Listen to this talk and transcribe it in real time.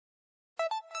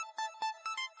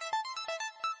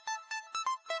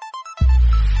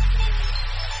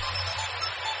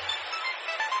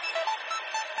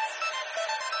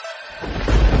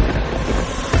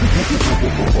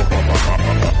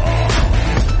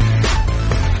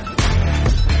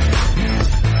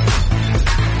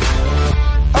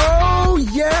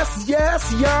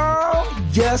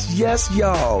Yes,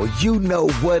 y'all. You know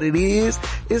what it is.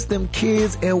 It's them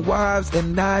kids and wives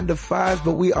and 9 to 5s,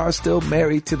 but we are still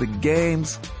married to the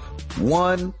games.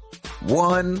 One.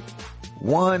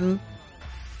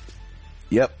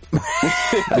 Yep.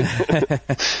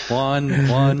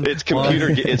 One. It's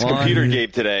computer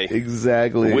game today.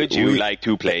 Exactly. Would you like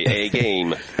to play a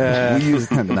game?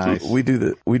 Nice. We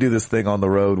do this thing on the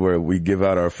road where we give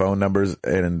out our phone numbers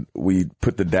and we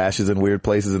put the dashes in weird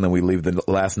places and then we leave the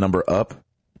last number up.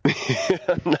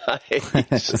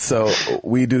 Nice. So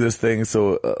we do this thing.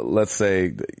 So let's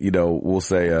say, we'll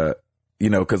say,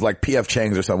 cause like PF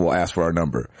Chang's or something will ask for our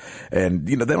number and,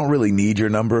 they don't really need your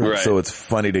number. Right. So it's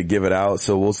funny to give it out.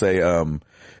 So we'll say,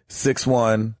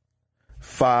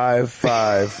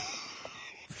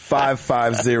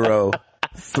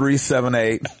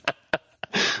 61550-378.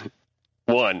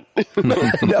 One.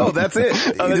 No, that's it.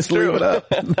 You just leave it up.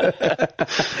 And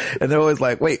they're always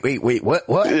like, wait, what?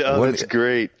 Oh, What? that's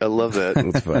great. I love that.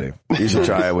 It's funny. You should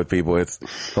try it with people. It's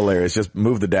hilarious. Just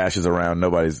move the dashes around.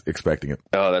 Nobody's expecting it.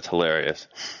 Oh, that's hilarious.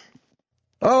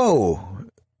 Oh,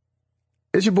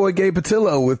 it's your boy Gabe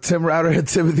Patillo with Tim Router and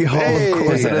Timothy Hall, Hey. of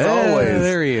course. And as always,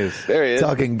 There he is. There he is.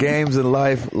 talking games and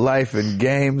life and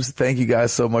games. Thank you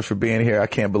guys so much for being here. I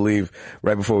can't believe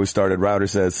right before we started, Router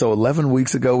said, so 11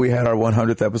 weeks ago we had our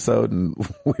 100th episode and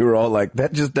we were all like,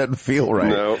 that just doesn't feel right.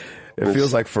 No. It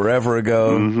feels like forever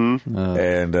ago. Mm-hmm.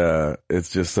 And,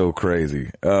 it's just so crazy.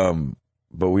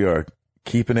 But we are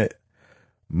keeping it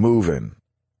moving.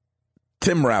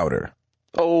 Tim Router,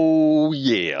 Oh,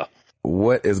 yeah.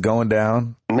 what is going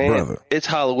down, Man, brother? it's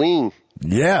Halloween.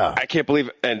 Yeah. I can't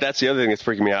believe, and that's the other thing that's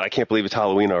freaking me out. I can't believe it's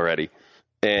Halloween already.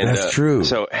 And That's true.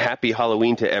 So happy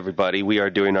Halloween to everybody. We are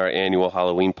doing our annual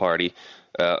Halloween party.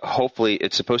 Hopefully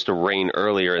it's supposed to rain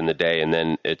earlier in the day and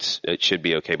then it should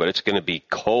be okay, but it's going to be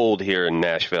cold here in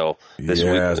Nashville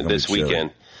this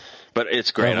weekend. But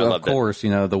it's great. I love Of course,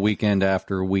 the weekend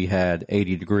after we had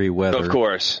 80-degree weather. Of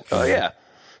course. Oh yeah.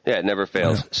 Yeah, it never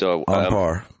fails. Yeah. So On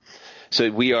par.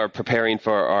 So we are preparing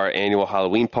for our annual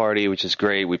Halloween party, which is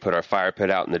great. We put our fire pit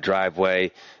out in the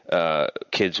driveway.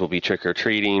 Kids will be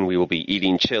trick-or-treating. We will be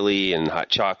eating chili and hot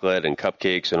chocolate and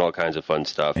cupcakes and all kinds of fun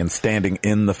stuff. And standing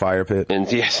in the fire pit.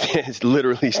 And yes, it's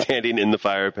literally standing in the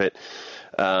fire pit.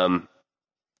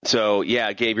 So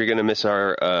yeah, Gabe, you're going to miss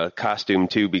our costume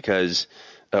too because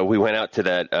we went out to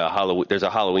that Halloween. There's a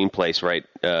Halloween place right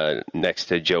next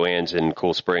to Joann's in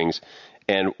Cool Springs.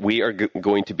 And we are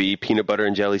going to be peanut butter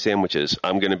and jelly sandwiches.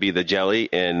 I'm going to be the jelly,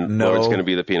 and Lauren's going to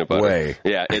be the peanut butter. Way.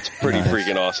 Yeah, it's pretty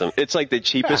freaking awesome. It's like the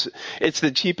cheapest. It's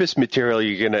the cheapest material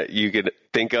you can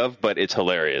think of, but it's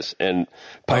hilarious. And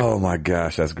Oh my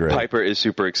gosh, that's great. Piper is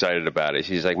super excited about it.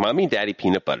 She's like, "Mommy and Daddy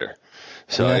peanut butter."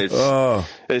 So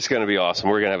it's going to be awesome.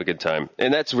 We're going to have a good time,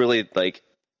 and that's really like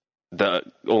the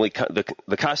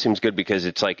costume's good because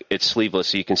it's like it's sleeveless,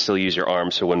 so you can still use your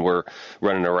arms. So when we're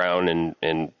running around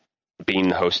and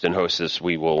being host and hostess,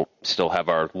 we will still have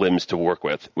our limbs to work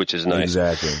with, which is nice.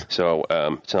 Exactly. So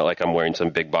it's not like I'm wearing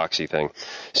some big boxy thing.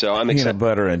 So I'm excited. Peanut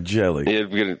butter and jelly.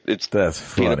 That's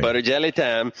funny. Peanut butter jelly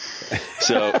time.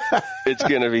 So it's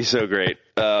going to be so great.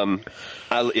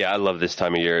 I love this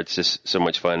time of year. It's just so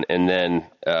much fun. And then,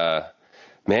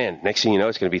 man, next thing you know,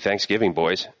 it's going to be Thanksgiving,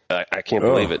 boys. I can't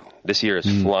believe it. This year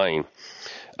is flying.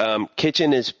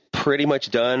 Kitchen is pretty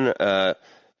much done.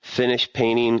 Finished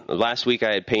painting. Last week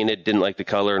I had painted, didn't like the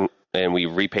color, and we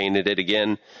repainted it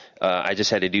again. I just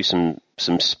had to do some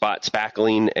spot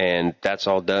spackling, and that's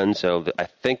all done. So I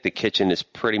think the kitchen is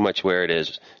pretty much where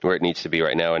it needs to be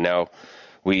right now. And now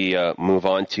we move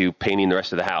on to painting the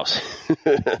rest of the house.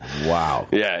 Wow.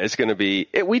 Yeah, it's going to be.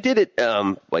 We did it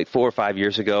like 4 or 5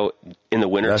 years ago in the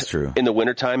winter. That's true. In the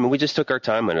wintertime, and we just took our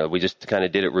time on it. We just kind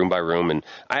of did it room by room, and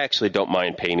I actually don't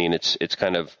mind painting. It's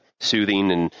kind of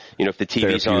soothing, and if the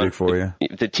TV's on for you.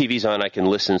 If the TV's on, I can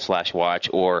listen / watch,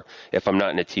 or if I'm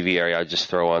not in a TV area, I just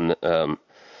throw on the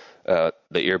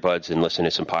earbuds and listen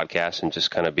to some podcasts and just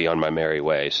kind of be on my merry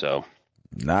way. So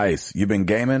nice. You been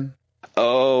gaming?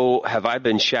 Oh, have I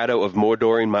been Shadow of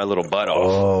Mordoring my little butt off?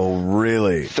 Oh,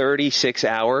 really? 36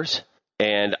 hours,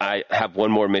 and I have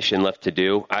one more mission left to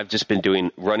do. I've just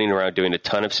been running around doing a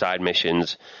ton of side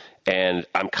missions. And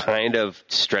I'm kind of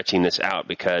stretching this out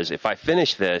because if I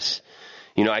finish this,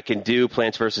 I can do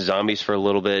Plants vs. Zombies for a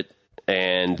little bit.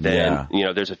 And then,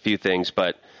 there's a few things.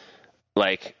 But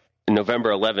like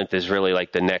November 11th is really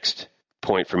like the next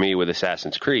point for me with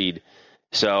Assassin's Creed.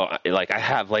 So like I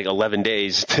have like 11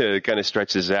 days to kind of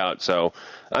stretch this out. So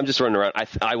I'm just running around.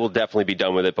 I will definitely be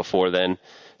done with it before then.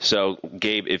 So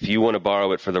Gabe, if you want to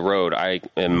borrow it for the road, I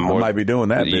might be doing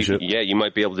that, Bishop. Yeah, you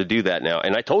might be able to do that now.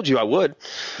 And I told you I would.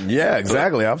 Yeah,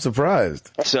 exactly. I'm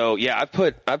surprised. So yeah, I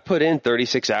put in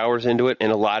 36 hours into it,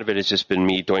 and a lot of it has just been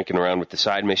me doinking around with the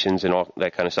side missions and all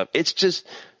that kind of stuff. It's just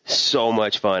so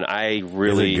much fun. I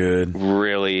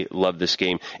really love this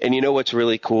game. And you know what's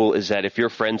really cool is that if your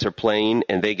friends are playing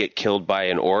and they get killed by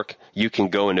an orc, you can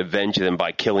go and avenge them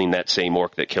by killing that same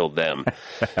orc that killed them.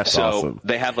 So awesome.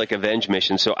 They have like avenge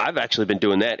missions. So I've actually been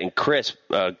doing that. And Chris,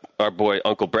 our boy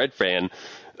Uncle Bread fan,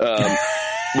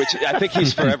 which I think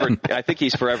he's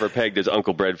forever pegged as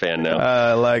Uncle Bread fan now.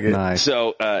 I like it. Nice.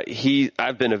 So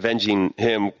I've been avenging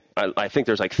him. I think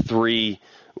there's like three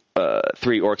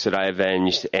orcs that I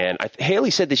avenged, and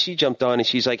Haley said that she jumped on and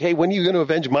she's like, "Hey, when are you going to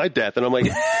avenge my death?" And I'm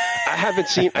like, I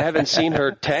haven't seen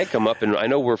her tag come up, and I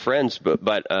know we're friends,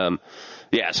 but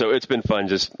yeah. So it's been fun,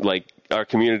 just like our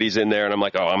community's in there, and I'm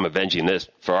like, oh, I'm avenging this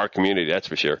for our community, that's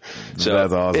for sure. So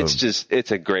that's awesome.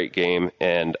 It's a great game,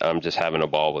 and I'm just having a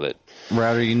ball with it.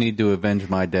 Router, you need to avenge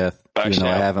my death. I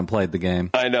haven't played the game.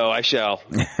 I know, I shall.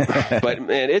 But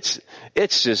man, it's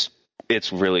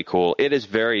really cool.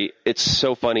 It's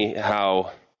so funny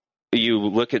how you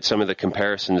look at some of the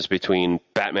comparisons between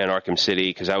Batman Arkham City,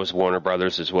 because I was Warner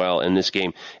Brothers as well in this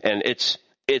game, and it's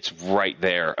right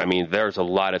there. I mean, there's a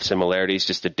lot of similarities,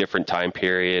 just a different time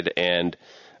period, and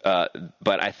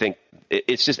but I think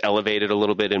it's just elevated a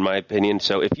little bit in my opinion.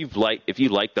 So if you like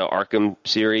the Arkham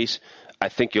series, I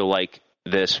think you'll like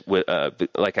this. With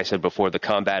like I said before, the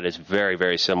combat is very,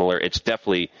 very similar. It's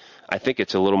definitely, I think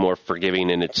it's a little more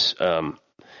forgiving, and it's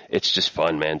just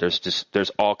fun, man.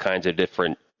 There's all kinds of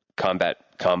different combat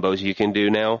combos you can do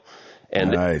now,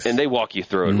 and nice. And they walk you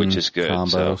through it, which is good.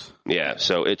 Combos. So yeah,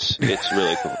 so it's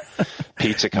really cool.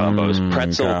 Pizza combos,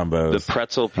 the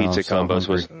pretzel pizza combos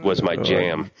was my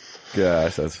jam.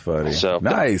 Gosh, that's funny. So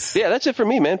nice. Yeah, that's it for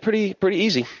me, man. Pretty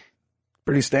easy.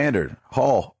 Pretty standard.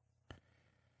 Hall.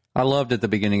 I loved at the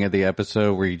beginning of the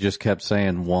episode where you just kept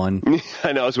saying one.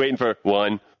 I know. I was waiting for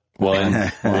one.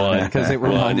 Because it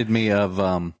reminded me of,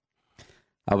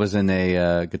 I was in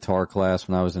a guitar class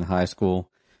when I was in high school.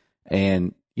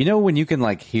 And you know when you can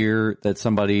like hear that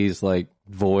somebody's like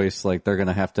voice, like they're going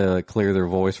to have to clear their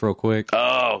voice real quick?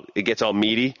 Oh, it gets all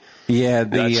meaty? Yeah.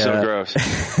 That's so gross.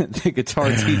 The guitar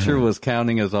teacher was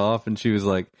counting us off, and she was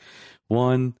like,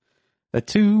 1,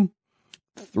 2,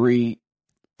 3,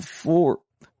 4.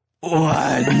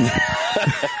 1.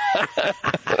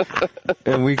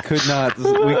 And we could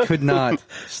not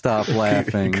stop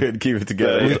laughing. Couldn't keep it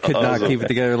together. We could not keep it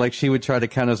together. Like, she would try to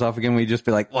count us off again. We'd just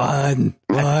be like, 1.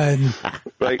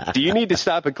 Like, do you need to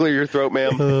stop and clear your throat,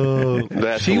 ma'am?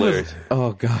 That's hilarious.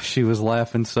 Oh gosh, she was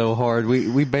laughing so hard.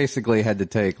 We basically had to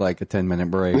take like a 10-minute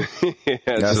break.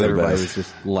 That's everybody was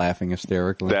just laughing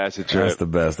hysterically. That's a trip. That's the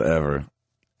best ever.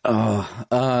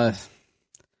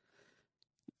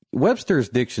 Webster's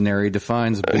dictionary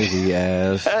defines busy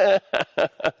as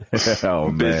oh,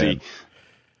 man. Busy.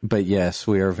 But yes,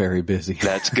 we are very busy.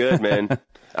 That's good, man.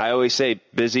 I always say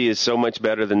busy is so much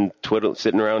better than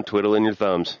sitting around twiddling your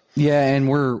thumbs. Yeah, and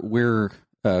we're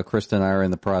Krista and I are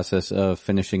in the process of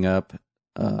finishing up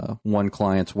one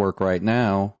client's work right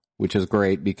now, which is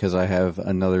great because I have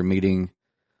another meeting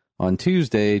on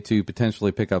Tuesday to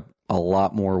potentially pick up a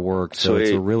lot more work. So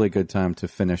It's a really good time to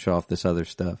finish off this other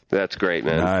stuff. That's great,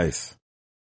 man. Nice.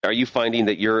 Are you finding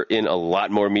that you're in a lot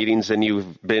more meetings than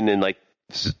you've been in like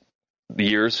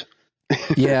years?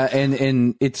 Yeah,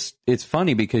 and it's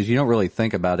funny because you don't really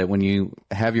think about it. When you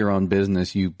have your own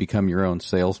business, you become your own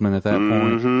salesman at that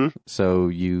point. So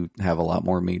you have a lot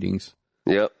more meetings.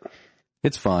 Yep.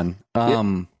 It's fun.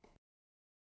 Yep.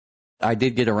 I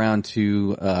did get around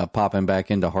to popping back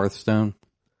into Hearthstone.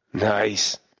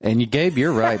 Nice. And Gabe,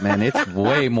 you're right, man. It's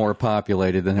way more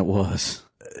populated than it was.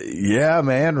 Yeah,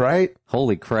 man, right?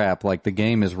 Holy crap. Like, the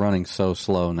game is running so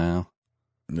slow now.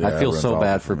 Yeah, I feel so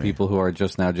bad for people who are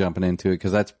just now jumping into it,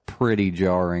 because that's pretty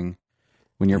jarring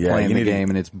when you're playing the game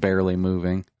and it's barely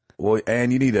moving. Well,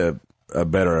 and you need a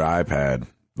better iPad.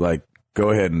 Like, go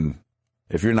ahead and,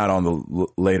 if you're not on the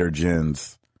later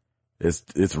gens,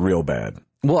 it's real bad.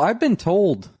 Well, I've been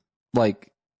told, like,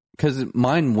 because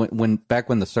mine, back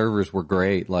when the servers were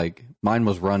great, like, mine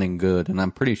was running good, and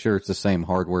I'm pretty sure it's the same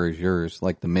hardware as yours,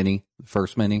 like the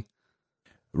first Mini.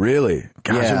 Really?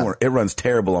 Gosh, yeah. It runs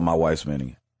terrible on my wife's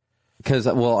Mini. Because,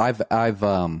 well, I've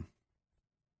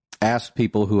asked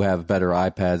people who have better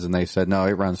iPads, and they said, no,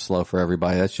 it runs slow for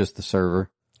everybody. That's just the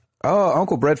server. Oh,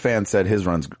 Uncle Bread Fan said his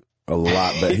runs a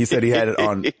lot better. He said he had it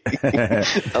on.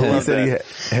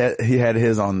 He had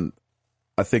his on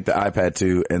I think the iPad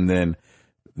 2, and then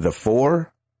the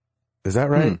 4. Is that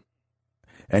right?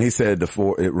 And he said the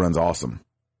 4, it runs awesome.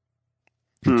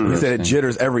 He said it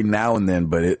jitters every now and then,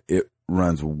 but it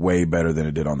runs way better than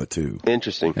it did on the 2.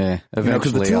 Interesting. Yeah,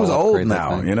 Because the 2 is old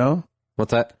now, you know?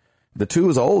 What's that? The 2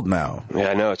 is old now. Yeah,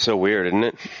 I know. It's so weird, isn't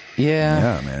it?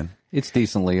 Yeah, man. It's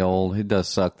decently old. It does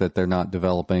suck that they're not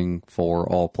developing for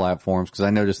all platforms, because I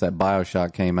noticed that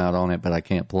BioShock came out on it, but I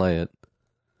can't play it.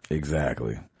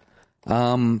 Exactly.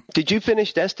 Did you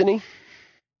finish Destiny?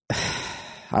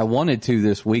 I wanted to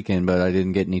this weekend, but I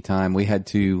didn't get any time. We had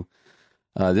to,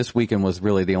 this weekend was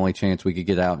really the only chance we could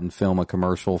get out and film a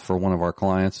commercial for one of our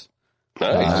clients.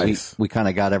 Nice. We kind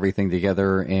of got everything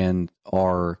together, and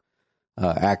our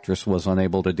actress was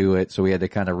unable to do it, so we had to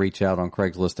kind of reach out on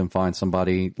Craigslist and find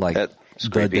somebody like That's the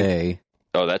creepy. day.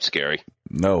 Oh, that's scary.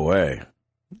 No way.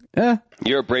 Yeah.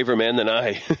 You're a braver man than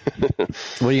I.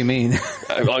 What do you mean?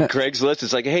 On Craigslist,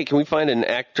 it's like, hey, can we find an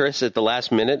actress at the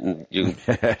last minute? And you, man,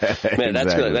 that's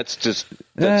Exactly. good. That's just,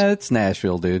 It's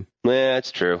Nashville, dude. yeah,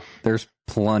 that's true. There's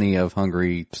plenty of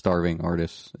hungry, starving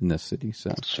artists in this city.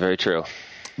 So, It's very true.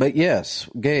 but yes,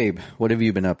 Gabe, what have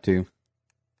you been up to?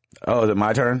 Oh, is it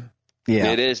my turn?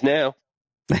 Yeah, It is now.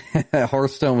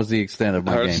 Hearthstone was the extent of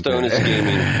my Hearthstone game. is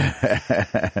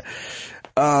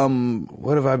gaming.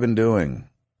 What have I been doing?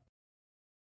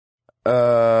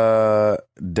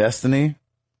 Destiny.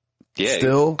 Yeah,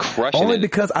 Still crushing only it.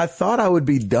 because I thought I would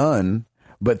be done,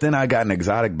 but then I got an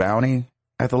exotic bounty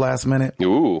at the last minute.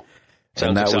 Ooh, And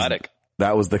sounds that exotic.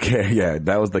 That was the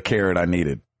that was the carrot I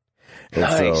needed. And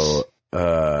Nice.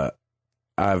 so,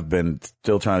 I've been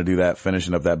still trying to do that,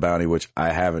 finishing up that bounty, which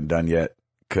I haven't done yet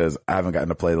because I haven't gotten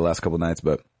to play the last couple of nights,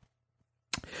 but,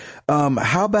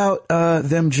 how about,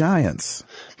 them Giants?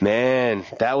 Man,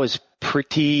 that was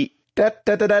pretty. Yeah,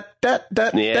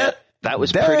 That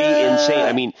was pretty insane.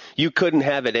 I mean, you couldn't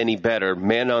have it any better.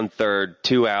 Man on third,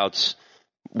 2 outs.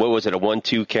 What was it? A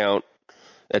 1-2 count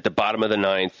at the bottom of the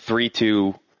ninth,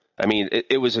 3-2. I mean,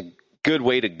 it was a good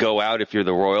way to go out if you're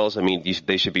the Royals. I mean,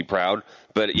 they should be proud.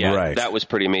 But yeah, Right. that was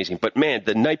pretty amazing. But man,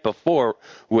 the night before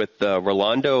with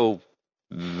Rolando.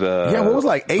 what was it,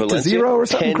 like 8-0 or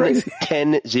something crazy?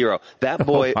 10-0. That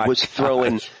boy Oh my was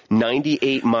throwing gosh.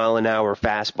 98 mile an hour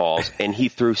fastballs, and he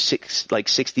threw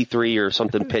 63 or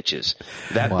something pitches.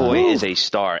 That boy is a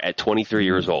star at 23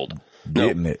 years old.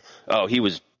 Getting it. Oh, he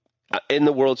was in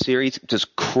the World Series,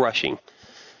 just crushing.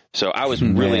 So I was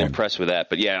really Man. impressed with that.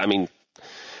 But yeah, I mean,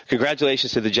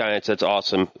 congratulations to the Giants. That's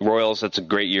awesome. Royals, that's a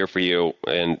great year for you.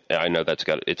 And I know it's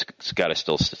got to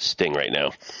still sting right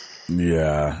now.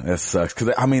 Yeah, that sucks.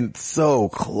 Cause I mean, so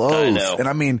close. I know. And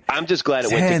I mean, I'm just glad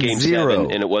it went to Game 10-0.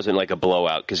 7 and it wasn't like a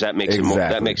blowout, because that makes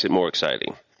it more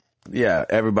exciting. yeah,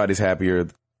 everybody's happier.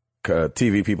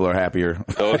 TV people are happier.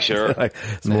 Oh, sure. Like,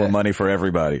 it's more money for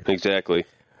everybody. Exactly.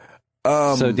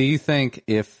 So, do you think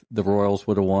if the Royals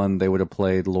would have won, they would have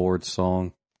played Lord's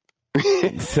song?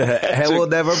 Hell will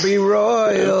never be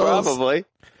Royals. Probably.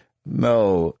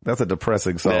 No, that's a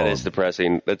depressing song. That is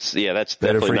depressing. That's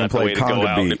Better definitely freaking not the play way to go Conga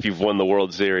out Beat. if you've won the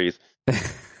World Series.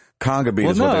 Conga Beat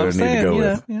is what they would need to go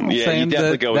with. Yeah, you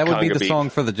definitely go with that would be Conga the Beat. song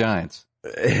for the Giants.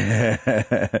 They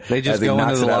They just go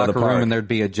into the locker room and there'd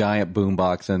be a giant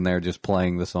boombox in there just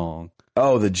playing the song.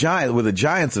 Oh, the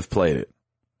Giants have played it.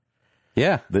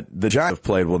 Yeah. The Giants have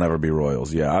played Will Never Be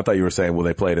Royals. Yeah, I thought you were saying, well,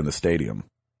 they played in the stadium.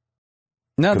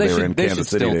 No, 'Cause they they were in should, they should Kansas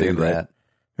City, still do right?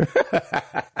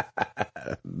 that.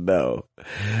 No.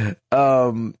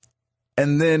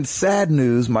 And then sad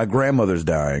news, my grandmother's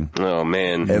dying. Oh,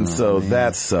 man. And so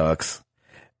that sucks.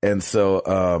 And so,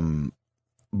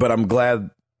 but I'm glad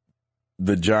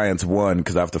the Giants won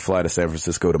because I have to fly to San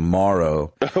Francisco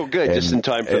tomorrow. Oh, good. Just in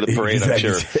time for the parade, I'm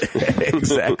sure.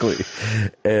 Exactly.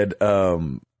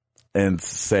 And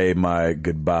say my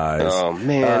goodbyes. Oh,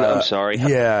 man, I'm sorry.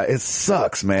 Yeah, it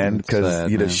sucks, man, because sad,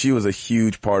 man. she was a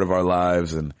huge part of our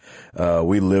lives, and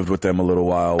we lived with them a little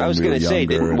while. When I was we were going to say,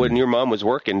 younger, when your mom was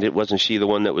working, wasn't she the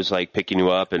one that was like picking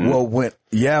you up? And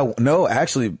no,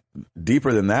 actually,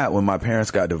 deeper than that. When my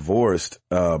parents got divorced,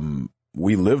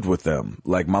 we lived with them.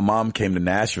 Like my mom came to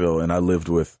Nashville, and I lived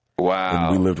with. wow,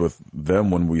 And we lived with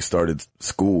them when we started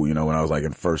school, when I was like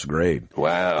in first grade.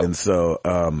 wow, And so,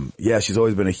 she's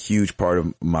always been a huge part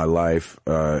of my life.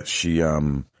 She,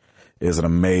 is an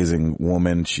amazing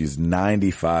woman. She's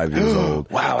 95 years old.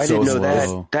 wow! I So didn't know it's-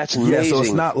 that. That's amazing. Yeah, so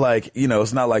it's not like,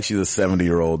 it's not like she's a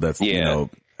 70-year-old that's,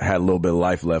 had a little bit of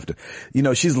life left.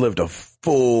 She's lived a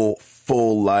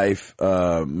full life,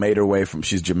 made her way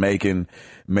she's Jamaican,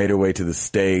 made her way to the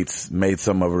States, made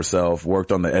some of herself,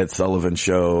 worked on the Ed Sullivan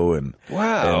Show and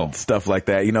stuff like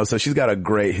that. So she's got a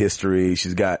great history.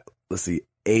 She's got,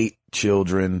 8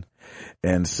 children.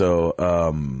 And so,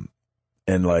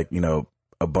 and like, you know,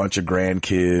 a bunch of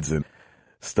grandkids and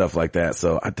stuff like that.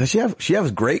 So she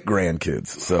has great grandkids.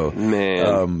 So,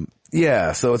 Man.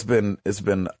 yeah, so it's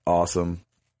been awesome,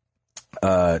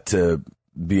 to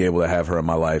be able to have her in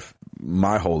my life,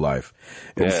 my whole life.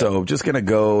 And so just going to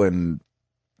go and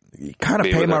kind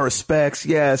of pay my respects.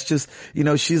 Yeah. It's just, you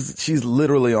know, she's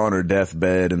literally on her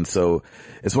deathbed. And so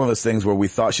it's one of those things where we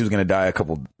thought she was going to die a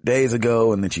couple days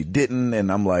ago and then she didn't.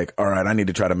 And I'm like, all right, I need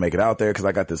to try to make it out there because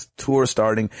I got this tour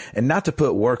starting, and not to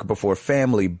put work before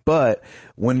family. But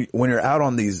when you're out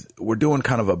on these, we're doing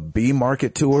kind of a B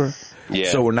market tour. Yeah.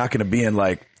 So we're not going to be in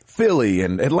like Philly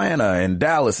and Atlanta and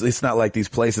Dallas. It's not like these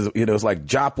places, you know, it's like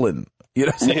Joplin. You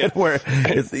know what I'm saying? Where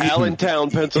it's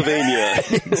Allentown, Pennsylvania.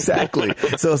 Exactly.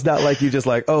 So it's not like you just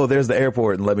like, oh, there's the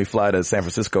airport and let me fly to San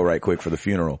Francisco right quick for the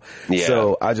funeral. Yeah.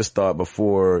 So I just thought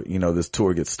before, you know, this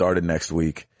tour gets started next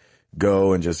week,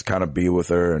 go and just kind of be with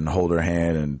her and hold her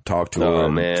hand and talk to her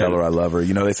and tell her I love her.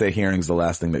 You know, they say hearing's the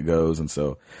last thing that goes. And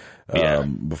so,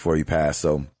 before you pass.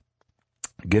 So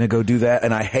gonna go do that.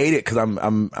 And I hate it because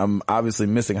I'm obviously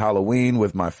missing Halloween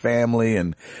with my family,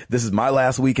 and this is my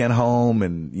last weekend home.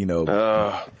 And, you know,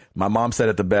 my mom said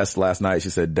it the best last night.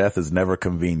 She said, death is never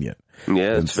convenient.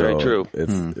 Yeah, it's very true.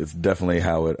 It's definitely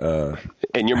how it,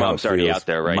 and your mom's already out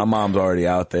there, right? My mom's already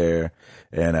out there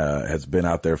and, has been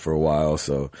out there for a while.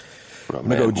 So I'm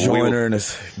gonna go join her, and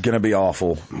it's gonna be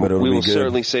awful, but it'll be good. We will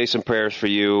certainly say some prayers for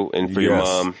you and for your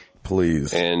mom.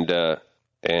 Please. And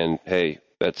hey,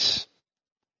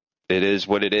 it is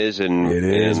what it is, and it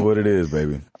is what it is,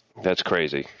 baby. That's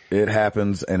crazy. It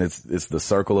happens, and it's the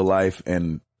circle of life,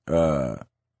 and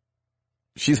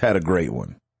she's had a great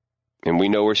one. And we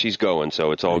know where she's going,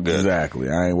 so it's all good. Exactly.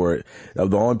 I ain't worried.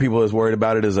 The only people that's worried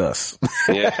about it is us.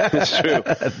 Yeah, that's true.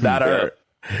 Not her.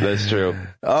 That's true.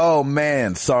 Oh,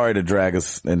 man. Sorry to drag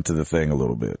us into the thing a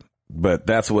little bit, but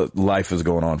that's what life is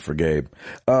going on for Gabe.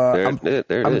 I'm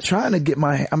trying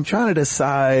to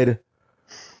decide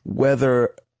what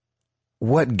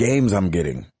games I'm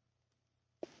getting.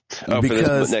 Oh, because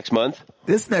for this next month?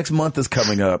 This next month is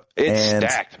coming up. It's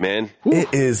stacked, man.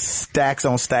 It is stacks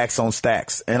on stacks on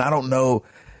stacks. And I don't know,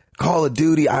 Call of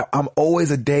Duty, I'm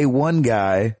always a day one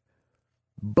guy,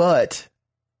 but,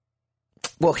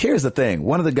 well, here's the thing.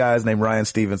 One of the guys named Ryan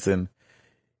Stevenson,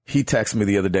 he texted me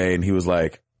the other day and he was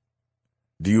like,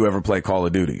 do you ever play Call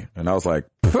of Duty? And I was like,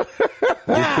 do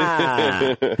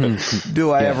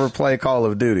I ever play Call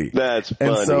of Duty? That's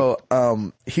funny. And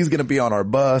so, he's going to be on our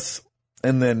bus.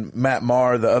 And then Matt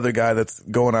Marr, the other guy that's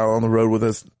going out on the road with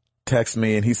us, texted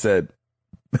me and he said,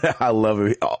 I love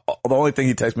it. The only thing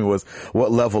he texted me was,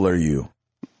 what level are you?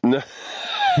 I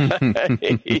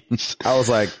was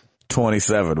like,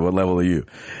 27. What level are you?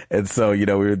 And so, you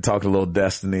know, we were talking a little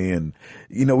Destiny, and,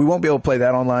 you know, we won't be able to play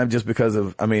that online just because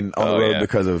of, on the road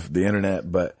because of the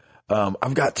internet, but,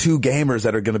 I've got 2 gamers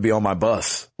that are going to be on my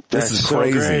bus. This is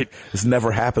crazy. So great. This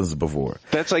never happens before.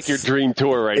 That's like your dream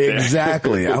tour right there.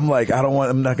 Exactly. I'm like,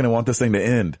 I'm not going to want this thing to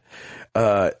end.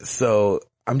 So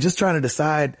I'm just trying to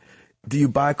decide, do you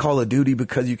buy Call of Duty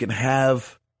because you can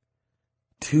have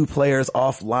 2 players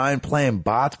offline playing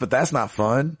bots, but that's not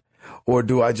fun? Or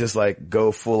do I just like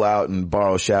go full out and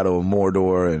borrow Shadow of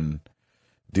Mordor and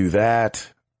do that?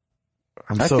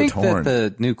 I think that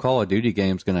the new Call of Duty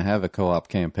game is going to have a co-op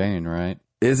campaign, right?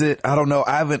 Is it? I don't know.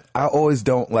 I always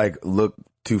don't like look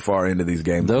too far into these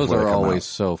games. Those are always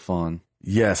so fun.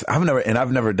 Yes. I've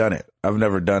never done it. I've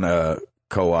never done a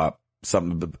co-op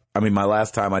something. I mean, my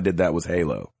last time I did that was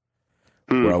Halo,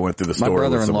 where I went through the story. My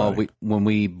brother-in-law,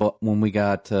 when we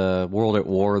got World at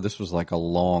War, this was like a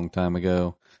long time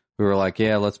ago. We were like,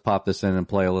 yeah, let's pop this in and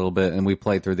play a little bit, and we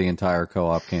played through the entire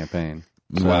co-op campaign.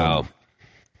 So, wow.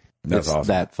 That's awesome.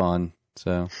 That fun.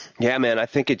 So yeah, man, I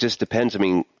think it just depends. I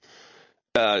mean,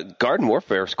 Garden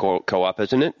Warfare's co-op,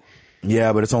 isn't it?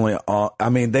 Yeah, but it's only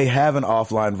they have an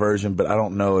offline version, but I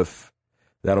don't know if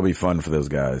that'll be fun for those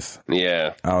guys.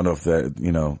 Yeah. I don't know if that,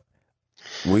 you know,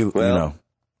 you know.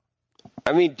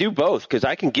 I mean, do both, because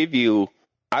I can give you,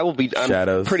 I'm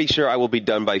pretty sure I will be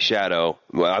done by Shadow.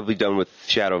 Well, I'll be done with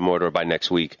Shadow of Mordor by next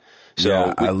week. So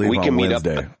yeah, I leave we can on meet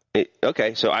Wednesday. Up.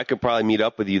 Okay, so I could probably meet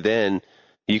up with you then.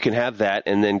 You can have that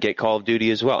and then get Call of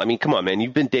Duty as well. I mean, come on, man.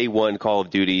 You've been day one Call of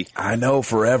Duty. I know,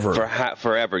 forever.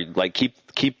 Forever. Like,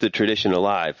 keep the tradition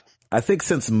alive. I think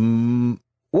since,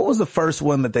 what was the first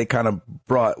one that they kind of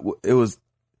brought? It was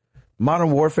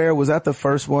Modern Warfare. Was that the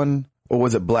first one? Or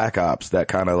was it Black Ops that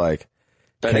kind of like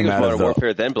I think it was Modern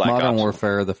Warfare, then Black Ops. Modern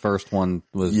Warfare, the first one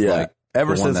was like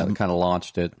ever the since one that kind of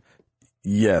launched it.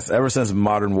 Yes, ever since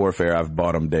Modern Warfare, I've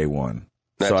bought them day one.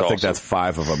 That's so I awesome. think that's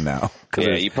 5 of them now.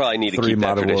 Yeah, you probably need to keep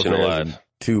that tradition alive.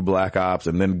 2 Black Ops,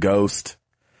 and then Ghost.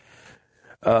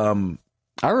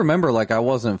 I remember like I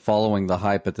wasn't following the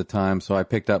hype at the time, so I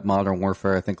picked up Modern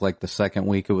Warfare, I think like the second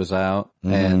week it was out,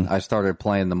 and I started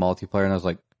playing the multiplayer, and I was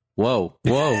like, whoa,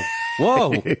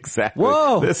 Exactly.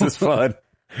 Whoa. This is fun.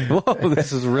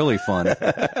 this is really fun.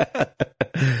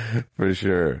 For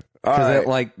sure. All Because right.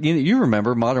 like you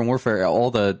remember Modern Warfare, all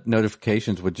the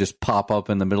notifications would just pop up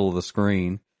in the middle of the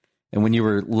screen, and when you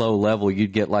were low level,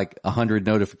 you'd get like 100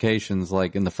 notifications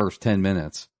like in the first 10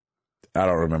 minutes. I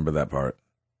don't remember that part.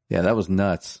 Yeah, that was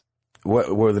nuts.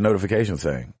 What were the notifications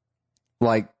saying?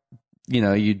 Like,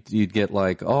 you'd get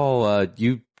like,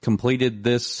 you completed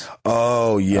this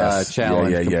Oh, yes.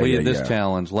 challenge, completed this yeah.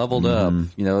 challenge, leveled up.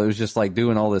 It was just like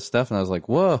doing all this stuff, and I was like,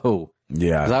 whoa.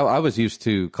 Yeah. 'Cause I was used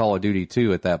to Call of Duty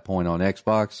 2 at that point on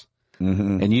Xbox,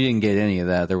 and you didn't get any of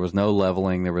that. There was no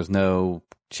leveling. There was no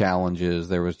challenges.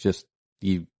 There was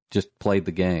you just played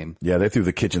the game. Yeah, they threw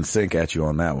the kitchen sink at you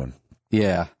on that one,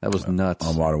 Yeah, that was nuts.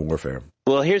 on Modern Warfare.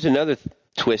 Well, here's another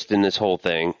twist in this whole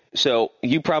thing. So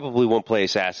you probably won't play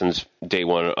Assassins day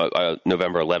one,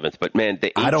 November 11th. But man,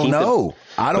 the 18th I don't know.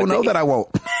 I don't know that I won't.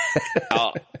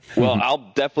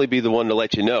 I'll definitely be the one to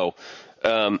let you know.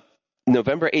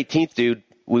 November 18th, dude,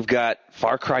 we've got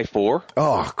Far Cry 4.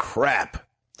 Oh, crap.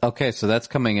 Okay, so that's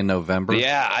coming in November.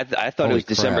 Yeah, I thought it Holy was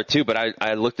December crap. too, but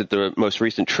I looked at the most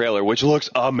recent trailer, which looks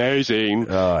amazing.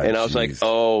 Oh, and I was like,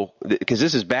 jeez. because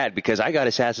this is bad, because I got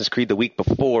Assassin's Creed the week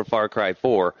before Far Cry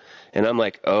 4, and I'm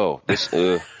like, this,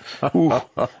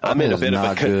 I'm in a bit of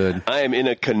not good. I am in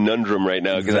a conundrum right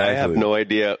now, because I have Exactly. no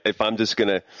idea if I'm just going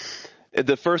to,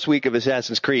 the first week of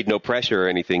Assassin's Creed, no pressure or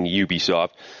anything, Ubisoft.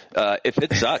 If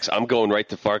it sucks, I'm going right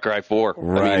to Far Cry 4.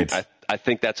 Right. I mean, I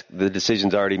think that's the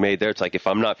decision's already made there. It's like, if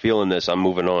I'm not feeling this, I'm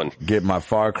moving on. Get my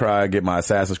Far Cry, get my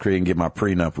Assassin's Creed, and get my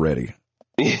prenup ready.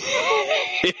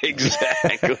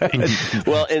 Exactly.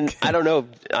 Well, and I don't know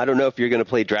if you're going to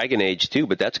play Dragon Age too,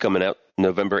 but that's coming out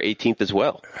November 18th as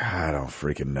well. I don't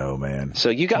freaking know, man. So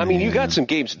you got some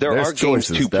games. There There's are games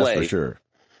choices, to play. that's for sure.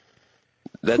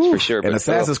 That's for sure. And But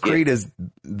Assassin's Creed is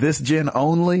this gen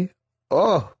only.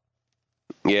 Oh,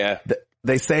 yeah.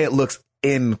 they say it looks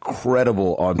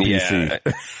incredible on PC.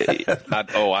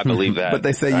 I believe that. But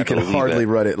they say you can hardly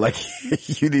run it. Like,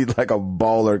 you need like a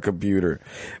baller computer.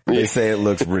 But they say it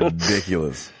looks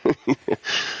ridiculous.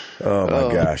 Oh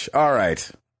my gosh. All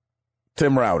right.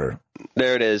 Tim Router.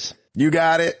 There it is. You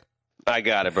got it? I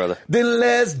got it, brother. Then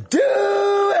let's do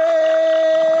it!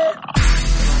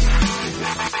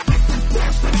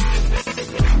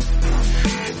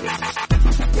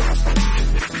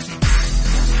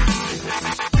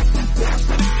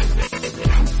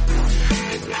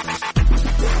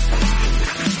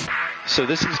 So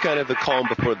this is kind of the calm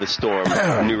before the storm for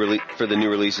the new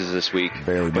releases this week.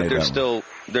 Barely but made there's that one.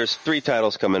 there's 3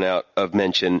 titles coming out of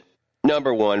mention.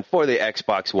 Number 1 for the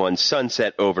Xbox One,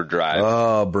 Sunset Overdrive.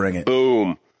 Oh, bring it.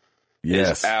 Boom.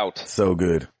 Yes. Is out. So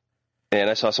good. And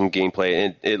I saw some gameplay,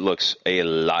 and it looks a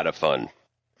lot of fun.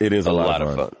 It is A lot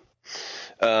of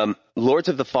fun. Lords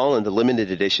of the Fallen, the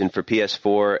limited edition for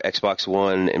PS4, Xbox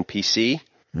One, and PC.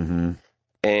 Mm-hmm.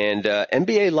 And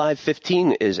NBA Live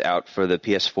 15 is out for the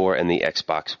PS4 and the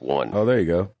Xbox One. Oh, there you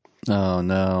go. Oh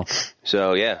no.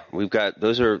 So yeah, we've got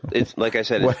it's like I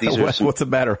said, these are some, What's the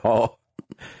matter, Hall?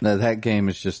 No, that game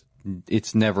is just,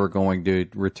 it's never going to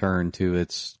return to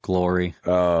its glory.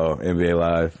 Oh, NBA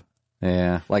Live.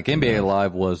 Yeah. Like NBA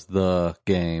Live was the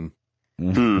game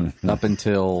up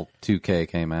until 2K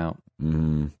came out.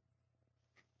 Mm-hmm.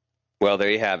 well,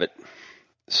 there you have it.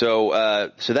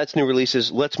 So that's new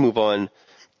releases. Let's move on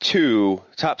to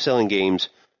top selling games,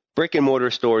 brick and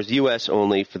mortar stores, U.S.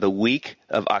 only for the week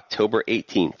of October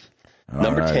 18th.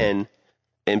 Number 10,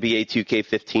 NBA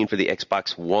 2K15 for the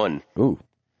Xbox One. Ooh.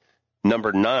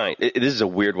 Number 9, this is a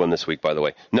weird one this week, by the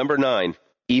way. Number 9,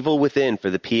 Evil Within for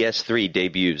the PS3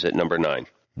 debuts at number 9.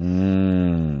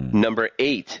 Number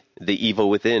 8, The Evil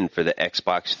Within for the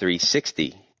Xbox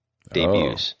 360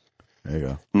 debuts. There you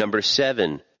go. Number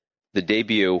 7, the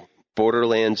debut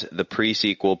Borderlands, the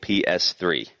pre-sequel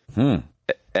PS3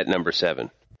 at number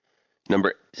 7.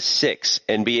 Number 6,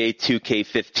 NBA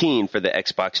 2K15 for the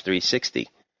Xbox 360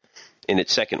 in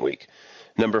its second week.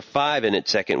 Number 5 in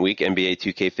its second week, NBA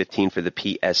 2K15 for the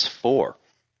PS4.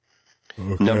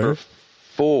 Okay. Number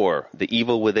 4, The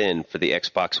Evil Within for the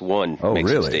Xbox One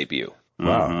makes its debut.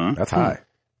 Wow, that's high.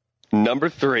 Number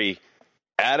 3,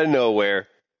 out of nowhere,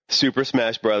 Super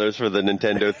Smash Brothers for the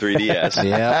Nintendo 3DS.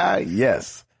 Yeah.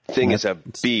 Yes. Thing is a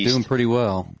It's beast. doing pretty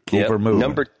well. Keep her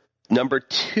moving. Number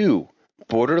 2,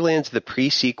 Borderlands, the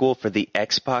pre-sequel for the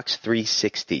Xbox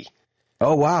 360.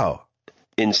 Oh, wow.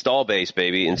 Install base,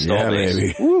 baby. Install Yeah, base.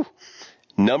 baby. Woo.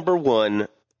 Number 1,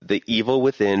 The Evil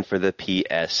Within for the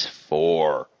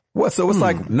PS4. What? So it's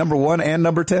like number 1 and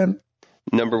number 10?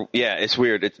 It's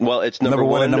weird. It's number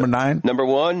 1 and number 9? Number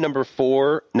 1, number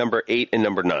 4, number 8, and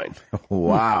number 9.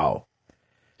 Wow.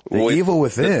 The Evil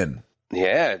Within.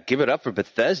 Yeah, give it up for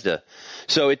Bethesda.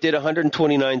 So it did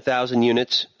 129,000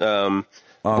 units.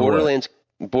 Borderlands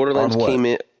came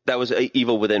in. That was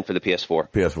Evil Within for the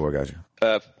PS4. PS4, gotcha.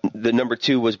 The number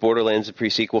 2 was Borderlands, the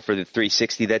pre-sequel for the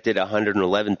 360. That did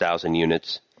 111,000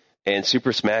 units. And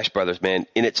Super Smash Brothers, man,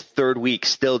 in its third week,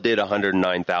 still did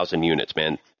 109,000 units,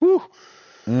 man. Woo!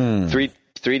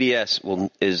 3DS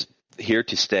is here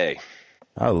to stay.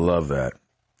 I love that.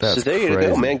 That's so there you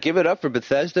go, man. Give it up for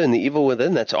Bethesda and the Evil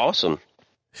Within. That's awesome.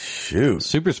 Shoot.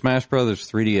 Super Smash Brothers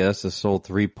 3DS has sold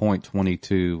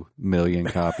 3.22 million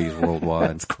copies worldwide.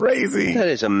 That's crazy. That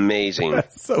is amazing.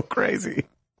 That's so crazy.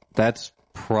 That's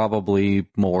probably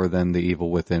more than the Evil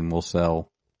Within will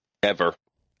sell. Ever.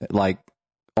 Like,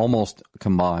 almost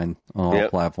combined on all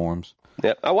platforms.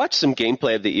 Yeah, I watched some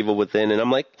gameplay of the Evil Within, and I'm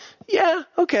like, yeah,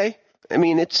 okay. I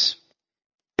mean, it's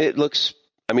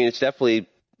definitely...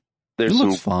 It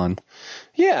looks fun.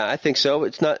 Yeah, I think so.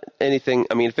 It's not anything.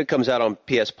 I mean, if it comes out on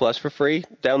PS Plus for free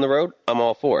down the road, I'm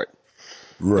all for it.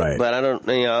 Right. But I don't,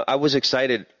 I was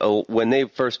excited when they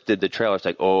first did the trailer. It's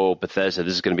like, oh, Bethesda,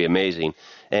 this is going to be amazing.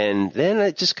 And then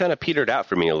it just kind of petered out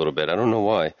for me a little bit. I don't know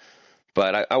why.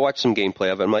 But I watched some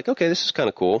gameplay of it. I'm like, okay, this is kind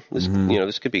of cool. This,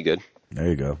 this could be good. There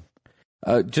you go.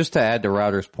 Just to add to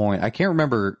Router's point, I can't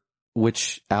remember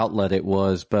which outlet it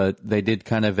was, but they did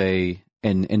kind of an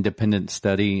independent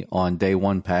study on day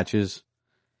one patches.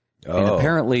 And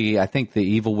apparently, I think the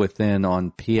Evil Within on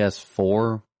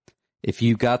PS4, if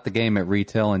you got the game at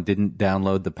retail and didn't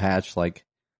download the patch, like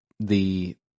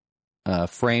the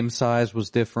frame size was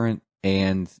different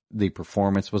and the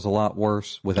performance was a lot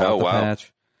worse without the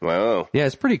patch. Wow. Yeah,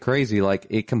 it's pretty crazy. Like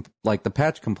the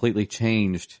patch completely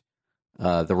changed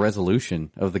the resolution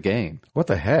of the game. What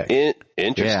the heck?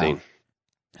 Interesting. Yeah.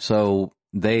 So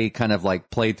they kind of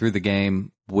like played through the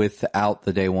game without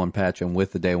the day one patch and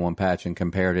with the day one patch and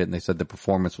compared it, and they said the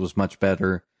performance was much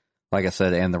better, like I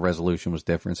said, and the resolution was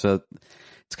different. So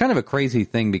it's kind of a crazy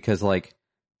thing because like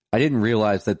I didn't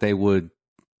realize that they would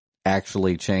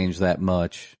actually change that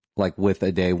much like with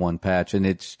a day one patch. And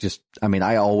it's just, I mean,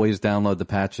 I always download the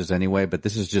patches anyway, but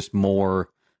this is just more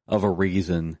of a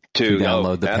reason to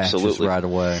download the patches right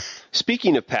away.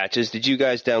 Speaking of patches, did you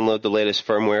guys download the latest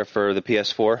firmware for the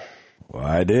PS4? Well,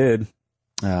 I did.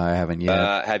 I haven't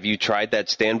yet. Have you tried that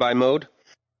standby mode?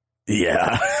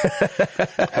 Yeah.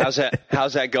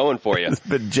 How's that going for you? It's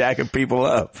been jacking people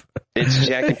up. It's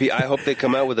jacking people. I hope they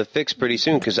come out with a fix pretty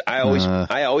soon because I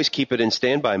always keep it in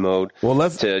standby mode. Well,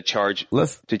 to charge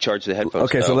the headphones.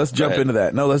 Okay, so let's jump into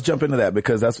that. No, let's jump into that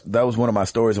because that was one of my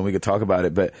stories and we could talk about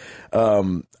it. But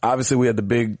obviously we had the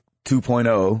big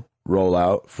 2.0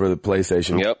 rollout for the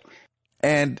PlayStation. Yep.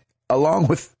 And along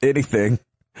with anything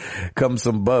comes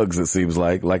some bugs, it seems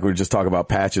like we were just talking about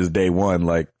patches day one.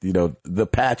 Like, the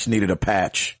patch needed a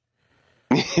patch.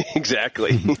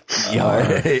 Exactly.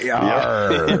 Yar.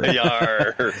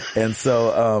 Yar. And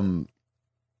so,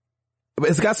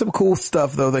 it's got some cool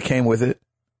stuff though that came with it.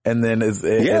 And then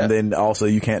and then also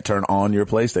you can't turn on your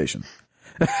PlayStation.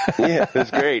 Yeah,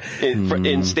 that's great.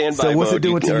 In standby mode. So what's it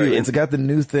doing to you? It's got the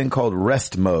new thing called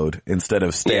rest mode instead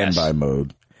of standby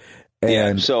mode.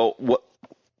 And so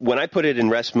when I put it in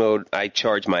rest mode, I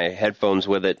charge my headphones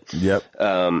with it. Yep.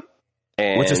 And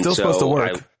which is still supposed to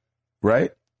work,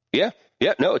 right? Yeah.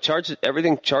 Yeah. No, it charges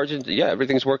everything. Yeah,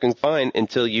 everything's working fine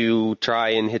until you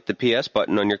try and hit the PS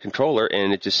button on your controller,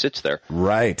 and it just sits there.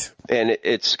 Right. And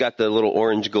it's got the little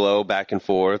orange glow back and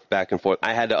forth, back and forth.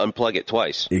 I had to unplug it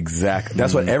twice. Exactly.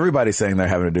 That's what everybody's saying they're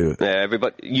having to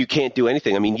do. You can't do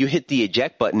anything. I mean, you hit the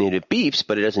eject button and it beeps,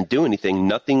 but it doesn't do anything.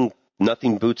 Nothing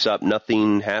boots up.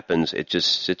 Nothing happens. It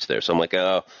just sits there. So I'm like,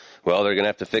 oh, well, they're going to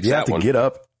have to fix that one. You have to get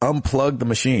up, unplug the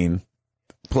machine,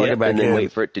 plug it back and in. then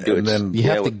wait for it to do it. Then you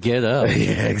have to get up.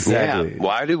 Yeah, exactly. Yeah.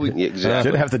 Why do we? Exactly.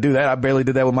 Shouldn't have to do that. I barely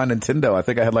did that with my Nintendo. I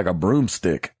think I had like a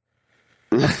broomstick.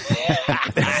 Nice.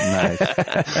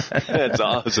 That's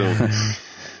awesome.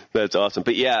 That's awesome.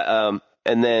 But yeah,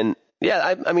 and then,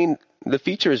 I mean, the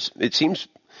features, it seems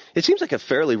like a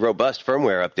fairly robust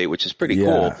firmware update, which is pretty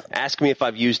cool. Ask me if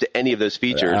I've used any of those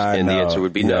features, and the answer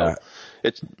would be no.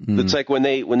 It's like when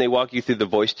they walk you through the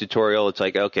voice tutorial, it's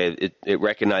like, okay, it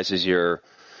recognizes your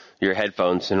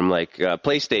headphones, and I'm like,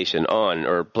 PlayStation on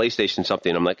or PlayStation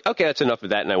something. I'm like, okay, that's enough of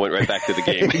that, and I went right back to the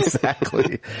game.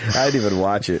 Exactly. I didn't even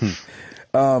watch it.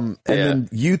 And then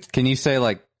can you say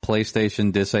like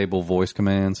PlayStation disable voice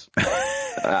commands?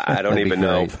 I don't even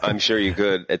know. I'm sure you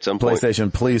could at some point.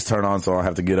 PlayStation, please turn on so I'll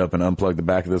have to get up and unplug the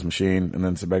back of this machine and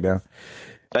then sit back down.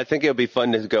 I think it'd be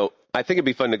fun to go. I think it'd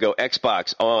be fun to go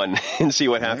Xbox on and see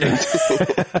what happens.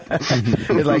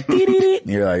 It's like,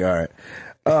 you're like, all right.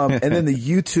 And then the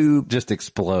YouTube Just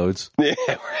explodes. Yeah,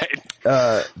 right.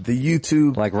 the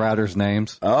YouTube, Like routers'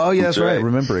 names. oh yeah, that's right. right.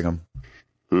 Remembering them.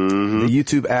 The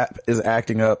YouTube app is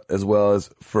acting up as well as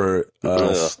for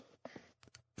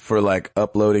like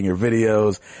uploading your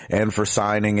videos and for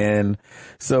signing in.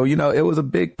 So, you know, it was a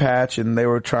big patch and they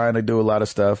were trying to do a lot of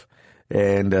stuff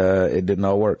and, it didn't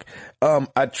all work.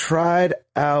 I tried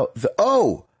out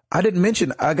I didn't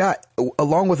mention I got,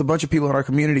 along with a bunch of people in our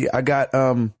community, I got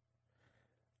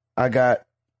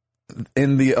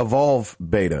in the Evolve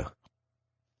beta.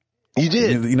 You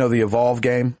did? You know, the Evolve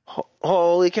game?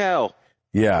 Holy cow.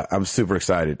 Yeah, I'm super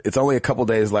excited. It's only a couple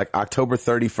days, like October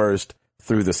 31st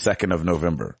through the 2nd of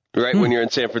November. Right when you're in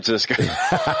San Francisco.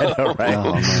 I know, right?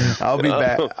 Oh, man. I'll be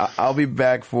back. I'll be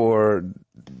back for,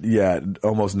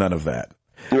 almost none of that.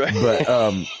 Right. But,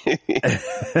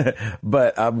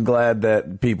 but I'm glad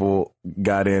that people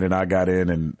got in and I got in,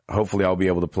 and hopefully I'll be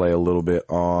able to play a little bit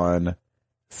on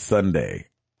Sunday.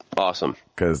 Awesome.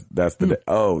 Cause that's the day.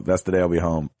 Oh, that's the day I'll be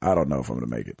home. I don't know if I'm going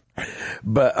to make it,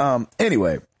 but,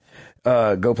 anyway,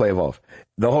 go play Evolve.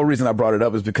 The whole reason I brought it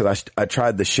up is because I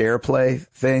tried the share play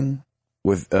thing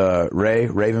with, Ray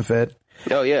Ravenfed.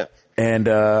 Oh yeah. And,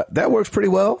 that works pretty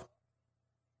well.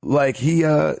 Like he,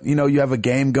 you have a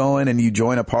game going and you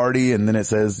join a party and then it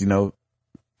says,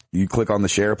 you click on the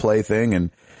share play thing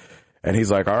and he's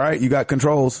like, all right, you got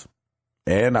controls.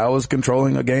 And I was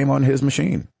controlling a game on his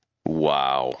machine.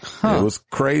 Wow. It was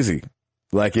crazy.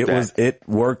 Like it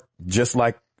worked just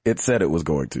like it said it was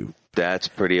going to. That's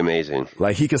pretty amazing.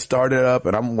 Like he could start it up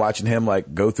and I'm watching him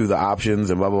like go through the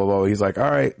options and blah, blah, blah. He's like, all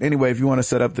right, anyway, if you want to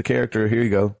set up the character, here you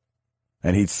go.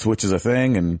 And he switches a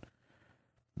thing and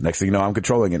next thing you know, I'm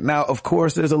controlling it. Now, of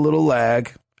course, there's a little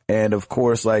lag. And of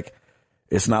course, like,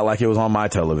 it's not like it was on my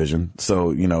television.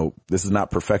 So, this is not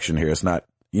perfection here. It's not,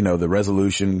 the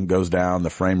resolution goes down, the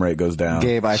frame rate goes down.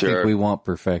 Gabe, I Sure. think we want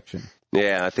perfection.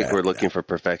 Yeah, I think we're looking for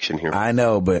perfection here. I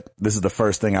know, but this is the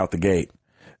first thing out the gate.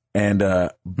 And,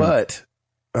 but,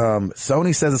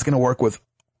 Sony says it's going to work with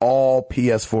all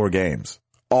PS4 games.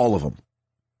 All of them.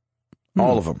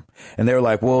 All of them. And they're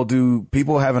like, well, do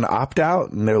people have an opt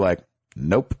out? And they're like,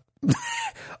 nope.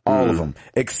 All of them,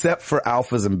 except for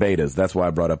alphas and betas. That's why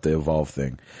I brought up the Evolve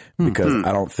thing, because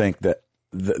I don't think that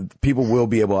the people will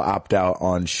be able to opt out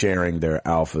on sharing their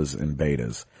alphas and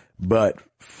betas, but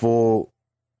full,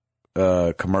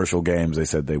 commercial games, they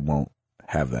said they won't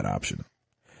have that option.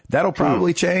 That'll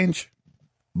probably change,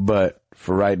 but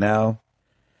for right now,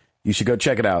 you should go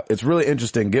check it out. It's really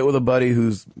interesting. Get with a buddy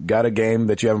who's got a game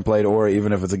that you haven't played, or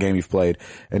even if it's a game you've played,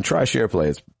 and try share play.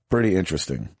 It's pretty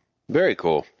interesting. Very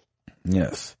cool.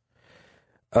 Yes.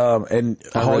 And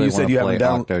I Hall, really you said wanna you play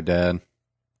haven't Octodad.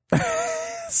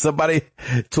 Somebody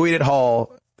tweeted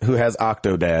Hall who has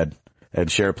Octodad and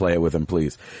share play it with him,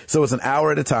 please. So it's an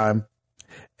hour at a time.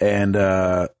 And,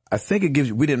 I think it gives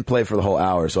you, we didn't play for the whole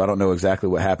hour, so I don't know exactly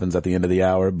what happens at the end of the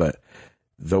hour, but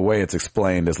the way it's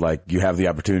explained is like you have the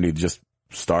opportunity to just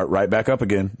start right back up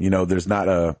again. There's not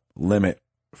a limit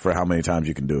for how many times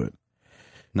you can do it.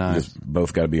 You Nice. just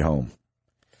both got to be home.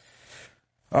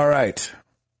 All right.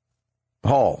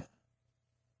 Hall.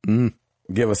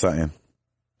 Give us something.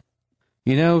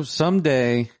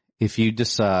 Someday, if you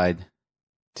decide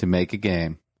to make a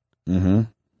game Mm-hmm.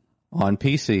 on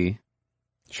PC,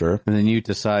 Sure. and then you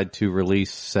decide to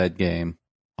release said game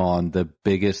on the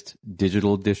biggest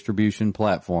digital distribution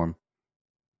platform,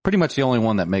 pretty much the only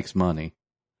one that makes money,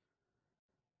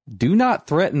 do not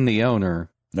threaten the owner.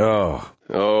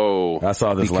 Oh, I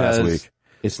saw this last because week.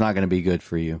 It's not going to be good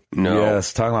for you. No.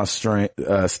 Yes, talking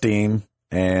about Steam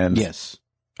and Yes.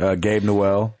 Gabe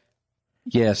Newell.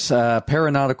 Yes.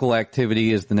 Paranautical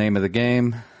Activity is the name of the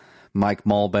game. Mike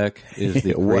Malbec is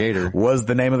the creator. What was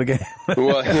the name of the game?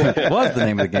 Well, Was the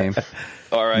name of the game.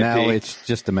 all right. Now it's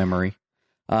just a memory.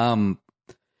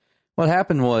 What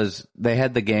happened was they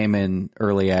had the game in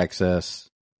early access,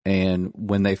 and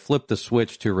when they flipped the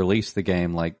switch to release the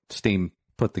game, like Steam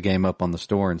put the game up on the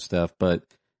store and stuff, but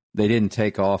they didn't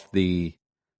take off the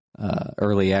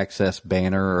early access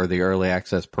banner or the early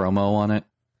access promo on it.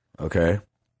 Okay.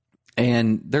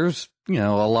 And there's, a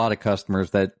lot of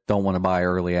customers that don't want to buy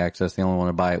early access. They only want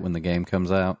to buy it when the game comes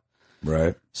out.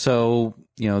 Right. So,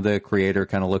 the creator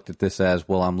kind of looked at this as,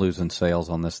 well, I'm losing sales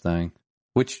on this thing,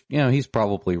 which, he's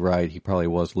probably right. He probably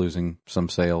was losing some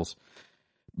sales,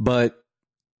 but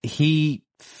he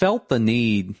felt the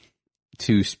need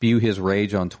to spew his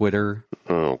rage on Twitter,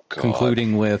 Oh, God.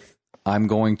 concluding with, I'm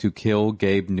going to kill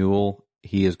Gabe Newell.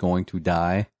 He is going to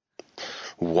die.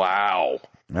 Wow.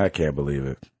 I can't believe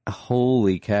it.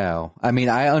 Holy cow. I mean,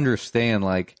 I understand,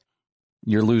 like,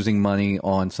 you're losing money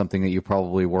on something that you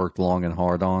probably worked long and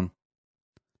hard on.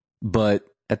 But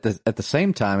at the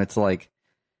same time, it's like,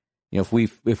 you know,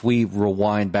 if we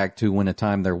rewind back to when a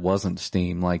time there wasn't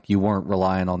Steam, like, you weren't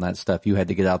relying on that stuff. You had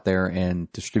to get out there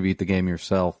and distribute the game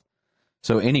yourself.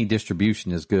 So any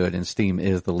distribution is good, and Steam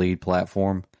is the lead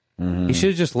platform. Mm-hmm. He should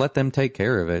have just let them take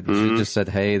care of it. He should have just said,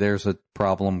 hey, there's a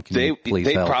problem. Can you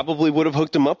please help? They probably would have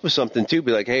hooked him up with something, too.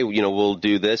 Be like, hey, you know, we'll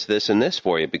do this, this, and this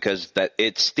for you, because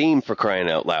it's Steam, for crying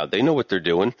out loud. They know what they're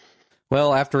doing.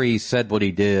 Well, after he said what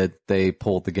he did, they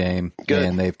pulled the game,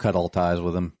 and they've cut all ties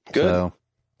with him. Good. So,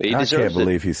 I can't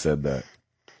believe he said that.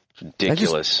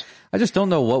 Ridiculous. I just don't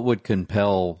know what would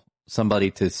compel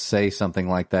somebody to say something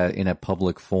like that in a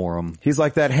public forum. He's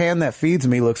like, that hand that feeds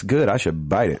me looks good. I should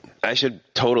bite it. I should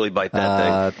totally bite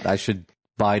that thing. I should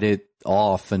bite it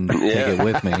off and take it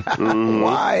with me.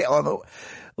 Why?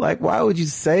 Why would you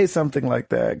say something like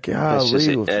that? Golly,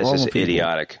 it's just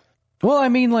idiotic. Well, I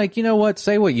mean, like, you know what?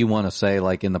 Say what you want to say,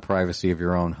 like, in the privacy of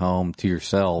your own home to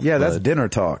yourself. Yeah, that's dinner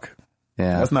talk.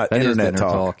 Yeah, that's not internet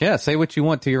talk. Yeah, say what you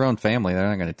want to your own family. They're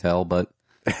not going to tell, but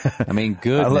I mean,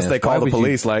 goodness. Unless they call the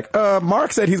police,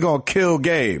 Mark said he's going to kill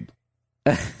Gabe.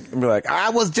 And be like,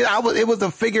 it was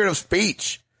a figurative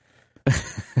speech.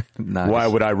 Nice. Why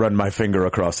would I run my finger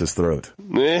across his throat?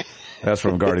 That's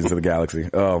from Guardians of the Galaxy.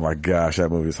 Oh my gosh, that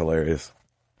movie is hilarious.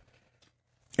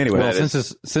 Anyway, well,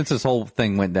 since this whole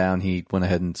thing went down, he went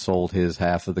ahead and sold his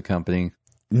half of the company.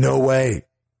 No way.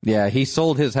 Yeah, he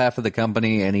sold his half of the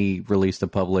company, and he released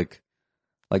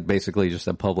basically just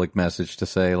a public message to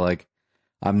say, like,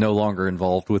 I'm no longer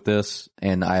involved with this,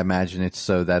 and I imagine it's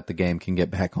so that the game can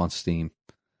get back on Steam.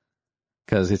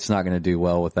 Because it's not going to do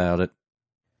well without it.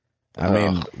 I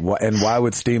mean, and why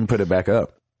would Steam put it back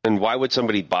up? And why would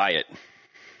somebody buy it?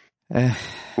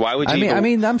 Why would you? I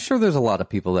mean, I'm sure there's a lot of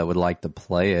people that would like to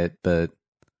play it, but,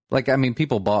 like, I mean,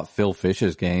 people bought Phil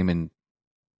Fish's game, and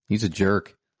he's a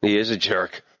jerk. He is a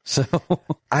jerk. So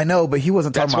I know, but he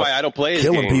wasn't talking about why I don't play his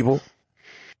killing game. people.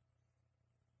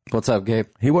 What's up, Gabe?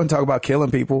 He wasn't talking about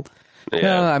killing people. Yeah.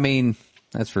 No, I mean,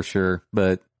 that's for sure,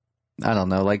 but I don't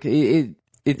know. Like, it's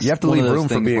you have to leave room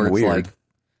for being weird. Like,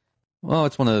 well,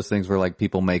 it's one of those things where, like,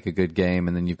 people make a good game,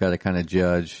 and then you've got to kind of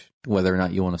judge whether or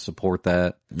not you want to support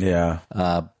that. Yeah.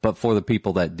 But for the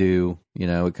people that do, you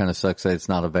know, it kind of sucks that it's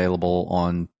not available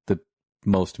on the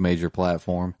most major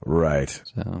platform. Right.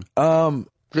 So,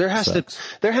 there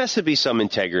has to be some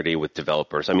integrity with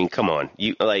developers. I mean, come on.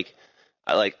 You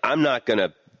I'm not going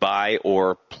to buy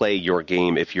or play your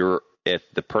game if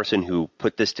the person who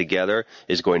put this together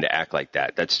is going to act like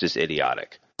that. That's just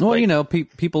idiotic. Well, you know,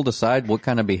 people decide what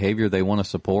kind of behavior they want to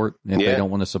support. If they don't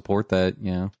want to support that,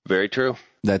 you know. Very true.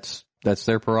 That's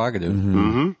their prerogative.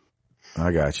 Mm-hmm.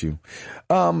 I got you.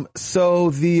 So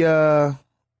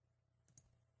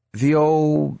the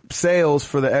old sales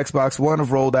for the Xbox One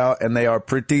have rolled out, and they are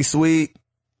pretty sweet.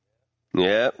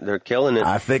 Yeah, they're killing it.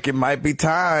 I think it might be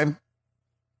time.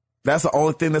 That's the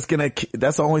only thing that's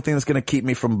gonna keep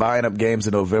me from buying up games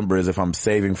in November is if I'm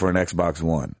saving for an Xbox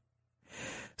One.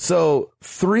 So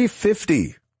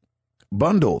 $350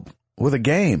 bundled with a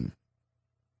game.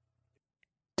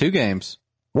 2 games.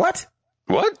 What?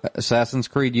 Assassin's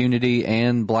Creed Unity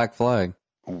and Black Flag.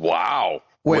 Wow.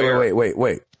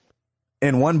 Wait.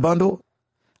 In one bundle?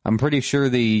 I'm pretty sure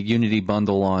the Unity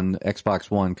bundle on Xbox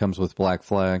One comes with Black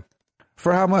Flag.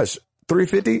 For how much?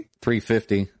 $350?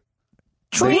 $350.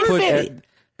 $350?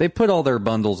 They put all their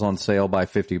bundles on sale by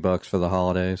 $50 for the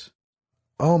holidays.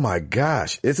 Oh my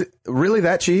gosh. Is it really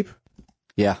that cheap?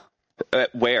 Yeah.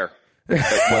 Where?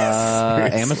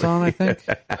 Amazon, I think.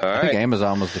 All I right. think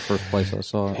Amazon was the first place I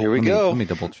saw it. Here we go. Let me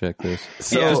double check this.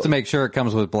 So, just to make sure it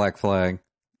comes with Black Flag.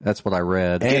 That's what I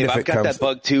read. And Gabe, if I've it got comes that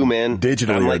bug too, man.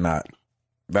 digitally or not.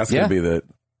 That's going to be the... It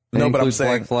No, but I'm includes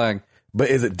saying... Black Flag. But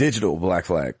is it digital Black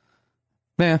Flag?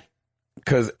 Yeah.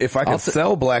 Because if I can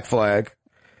sell Black Flag,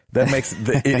 that makes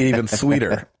it even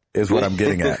sweeter, is what I'm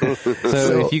getting at.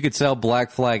 So if you could sell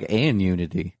Black Flag and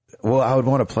Unity. Well, I would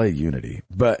want to play Unity,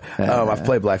 but I've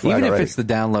played Black Flag Even already. if it's the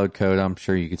download code, I'm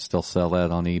sure you could still sell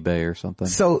that on eBay or something.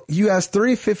 So you asked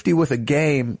 $350 with a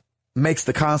game makes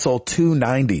the console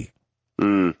 $290.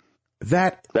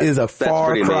 That is a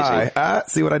far cry.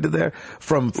 See what I did there?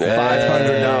 From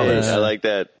 $500. I like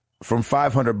that. From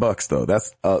 $500 though.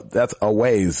 That's a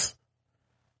ways.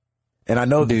 And I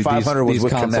know the 500 was these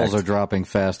with consoles Connect. are dropping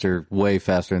faster, way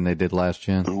faster than they did last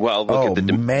gen. Well, look at the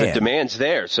demand's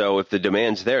there. So if the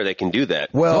demand's there, they can do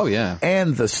that. Well, oh, yeah.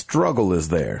 And the struggle is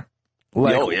there.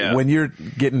 Like Oh, yeah. when you're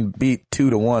getting beat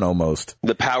 2-1 almost.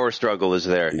 The power struggle is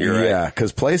there. You're right. Yeah,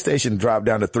 because PlayStation dropped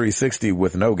down to 360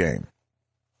 with no game.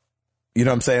 You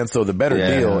know what I'm saying? So the better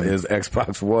deal is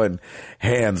Xbox One,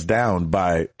 hands down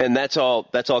by. And that's all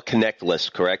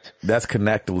connectless, correct? That's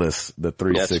connectless. The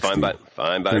 360. That's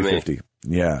fine by me. 350.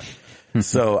 Yeah.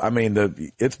 So I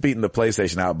mean, it's beating the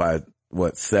PlayStation out by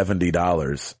what,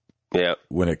 $70. Yeah.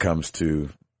 When it comes to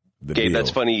the Gabe, deal.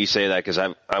 that's funny you say that because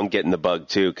I'm getting the bug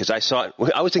too. Because I saw it.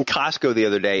 I was in Costco the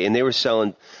other day and they were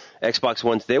selling Xbox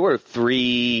Ones. They were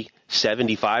 $375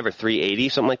 or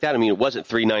 $380, something like that. I mean, it wasn't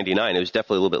 $399. It was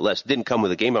definitely a little bit less. It didn't come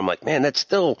with a game. I'm like, man, that's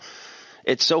still.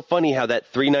 It's so funny how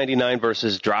that $399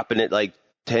 versus dropping it like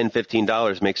 $10,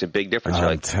 $15 makes a big difference. I'm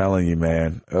like, telling you,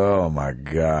 man. Oh my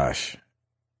gosh.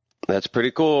 That's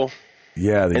pretty cool.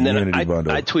 Yeah, the and then Unity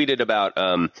bundle. I tweeted about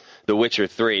The Witcher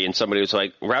 3, and somebody was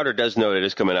like, Router does know it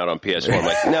is coming out on PS4. I'm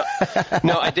like,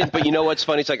 no, I didn't. But you know what's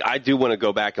funny? It's like I do want to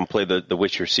go back and play the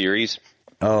Witcher series.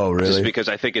 Oh, really? Just because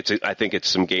I think it's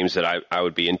some games that I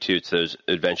would be into. It's those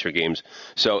adventure games.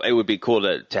 So it would be cool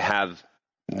to have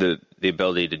the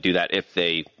ability to do that if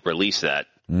they release that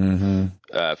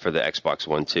for the Xbox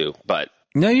One too. But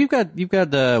No, you've got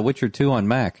Witcher 2 on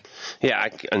Mac. yeah,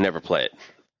 I never play it.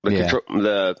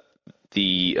 The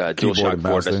DualShock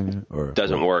 4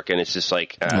 doesn't work, and it's just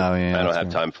like I don't have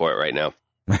time for it right now.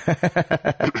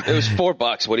 It was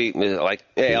 $4. What do you like?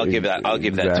 Hey, I'll give that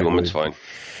to him. It's fine.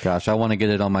 Gosh, I want to get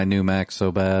it on my new Mac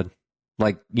so bad.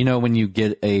 Like, you know, when you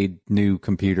get a new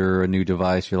computer or a new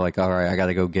device, you're like, all right, I got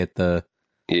to go get the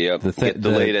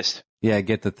latest. Yeah,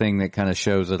 get the thing that kind of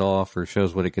shows it off or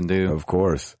shows what it can do. Of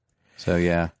course. So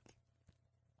yeah.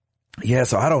 Yeah,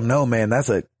 so I don't know, man. That's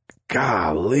a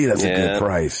good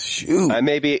price. Shoot. I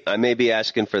may be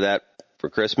asking for that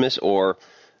for Christmas, or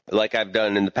like I've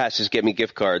done in the past, just get me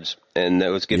gift cards, and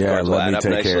those gift cards will add up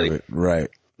nicely. Care of it. Right.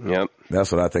 Yep.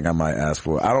 That's what I think I might ask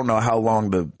for. I don't know how long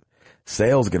the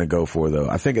sale's going to go for, though.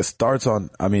 I think it starts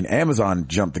Amazon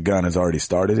jumped the gun, has already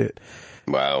started it.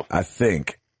 Wow. I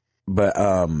think. But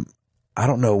I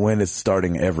don't know when it's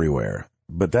starting everywhere.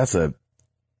 But that's a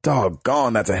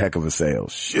heck of a sale.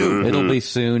 Shoot. It'll be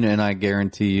soon, and I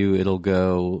guarantee you it'll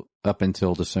go up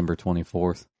until December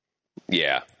 24th.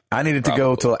 Yeah. I needed to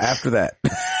go till after that.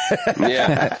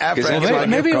 Yeah. After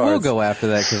maybe it will go after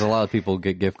that because a lot of people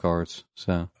get gift cards.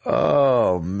 So.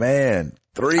 Oh man,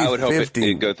 $350. I would hope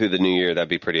it'd go through the new year. That'd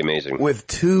be pretty amazing. With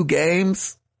 2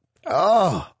 games.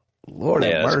 Oh, Lord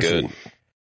have mercy.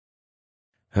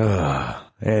 That's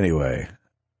good. Anyway,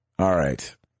 all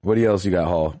right. What else you got,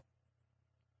 Hall?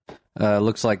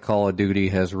 Looks like Call of Duty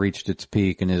has reached its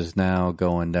peak and is now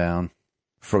going down.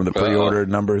 From the pre-order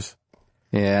numbers?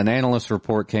 Yeah, an analyst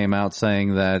report came out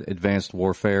saying that Advanced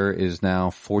Warfare is now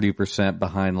 40%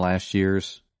 behind last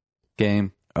year's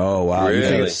game. Oh, wow. Really? You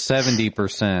think it's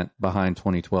 70% behind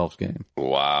 2012's game.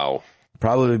 Wow.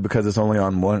 Probably because it's only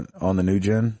on the new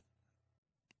gen?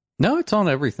 No, it's on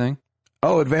everything.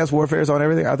 Oh, Advanced Warfare is on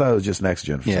everything? I thought it was just next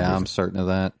gen. Yeah, I'm certain of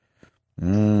that.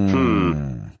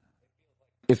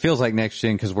 It feels like next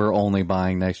gen because we're only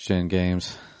buying next gen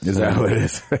games. Is that what it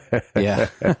is? Yeah.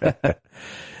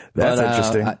 That's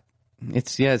interesting.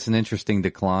 It's an interesting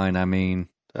decline. I mean,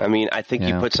 I think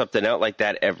you put something out like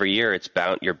that every year,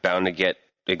 you're bound to get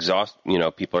exhausted. You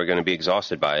know, people are going to be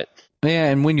exhausted by it. Yeah,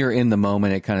 and when you're in the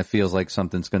moment, it kind of feels like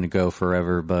something's going to go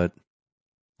forever. But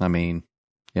I mean,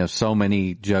 so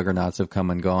many juggernauts have come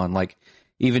and gone. Like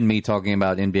even me talking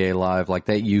about NBA Live, like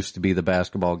that used to be the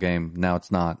basketball game. Now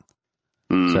it's not.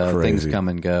 So Crazy. things come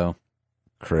and go.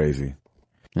 Crazy.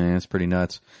 Yeah, it's pretty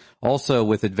nuts. Also,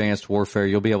 with Advanced Warfare,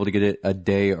 you'll be able to get it a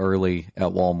day early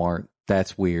at Walmart.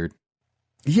 That's weird.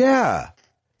 Yeah.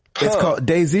 It's called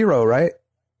Day Zero, right?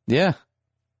 Yeah.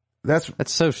 That's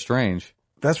so strange.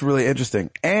 That's really interesting.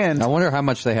 And I wonder how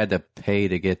much they had to pay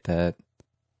to get that.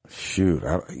 Shoot.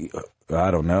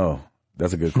 I don't know.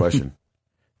 That's a good question.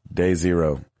 Day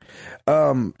Zero.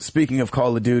 Speaking of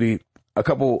Call of Duty, a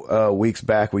couple weeks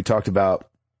back, we talked about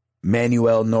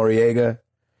Manuel Noriega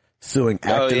suing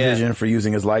Activision for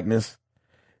using his likeness.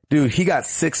 Dude, he got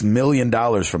 $6 million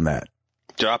from that.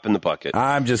 Drop in the bucket.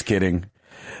 I'm just kidding.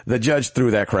 The judge threw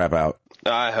that crap out.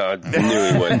 I knew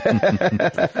he would.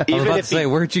 I was about to say,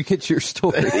 where'd you get your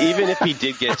story? Even if he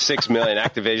did get $6 million,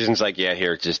 Activision's like, yeah,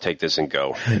 here, just take this and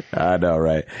go. I know,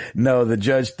 right? No, the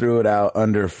judge threw it out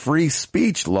under free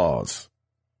speech laws,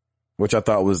 which I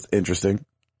thought was interesting.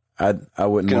 I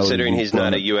wouldn't know. Considering he's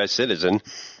not a U.S. citizen.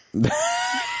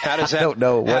 How does that? I don't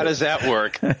know. How does that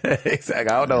work? Exactly. I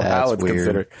don't know how it's weird.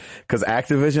 considered because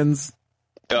Activision's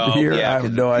here. I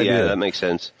have no idea. Yeah, that makes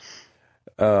sense.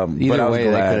 Either way,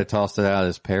 they could have tossed it out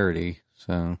as parody.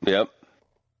 So yep.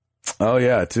 Oh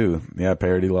yeah, too. Yeah,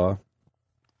 parody law.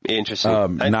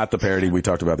 Interesting. Not the parody we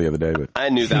talked about the other day, but I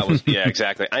knew that was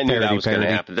exactly. I knew that was going to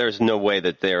parody. happen. There's no way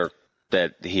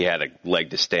that he had a leg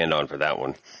to stand on for that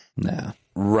one. Nah.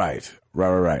 right.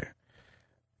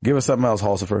 Give us something else,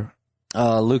 Halsifer.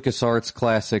 LucasArts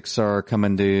classics are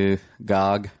coming to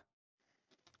GOG.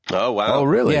 Oh wow! Oh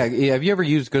really? Yeah. Have you ever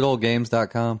used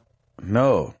goodoldgames.com?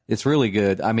 No. It's really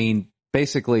good. I mean,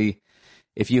 basically,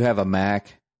 if you have a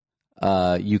Mac,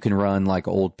 you can run like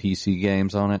old PC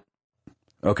games on it.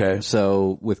 Okay.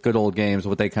 So with Good Old Games,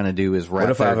 what they kind of do is wrap.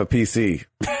 What if I have a PC?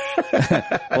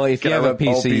 Well, if you have a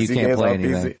PC, you can't play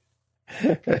anything.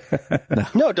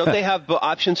 No, don't they have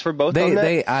options for both? on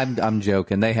that? I'm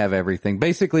joking. They have everything.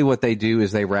 Basically, what they do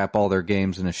is they wrap all their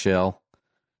games in a shell,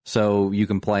 so you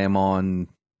can play them on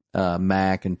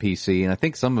Mac and PC, and I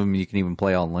think some of them you can even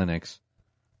play on Linux.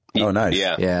 Oh, nice.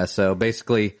 Yeah. Yeah. So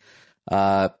basically,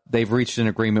 they've reached an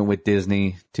agreement with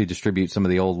Disney to distribute some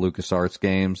of the old LucasArts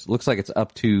games. Looks like it's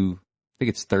up to, I think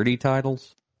it's 30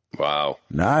 titles. Wow.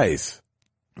 Nice.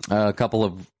 A couple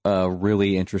of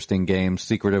really interesting games: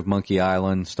 Secret of Monkey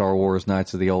Island, Star Wars: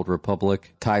 Knights of the Old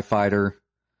Republic, TIE Fighter.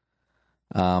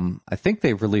 I think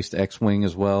they've released X-Wing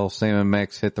as well. Sam &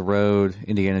 Max Hit the Road,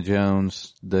 Indiana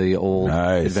Jones, the old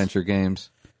Nice. adventure games.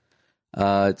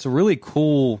 It's a really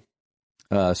cool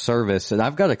service, and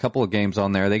I've got a couple of games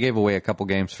on there. They gave away a couple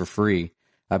games for free.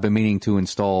 I've been meaning to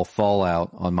install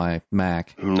Fallout on my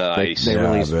Mac. Nice. They Yeah,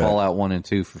 I released bet. Fallout 1 and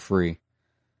 2 for free.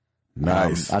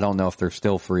 Nice. I don't know if they're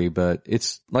still free, but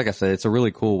it's, like I said, it's a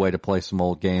really cool way to play some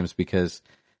old games because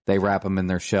they wrap them in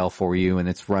their shell for you and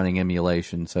it's running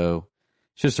emulation. So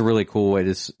it's just a really cool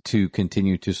way to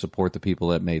continue to support the people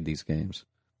that made these games.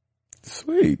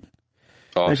 Sweet.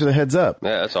 Awesome. Thanks for the heads up.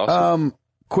 Yeah, that's awesome.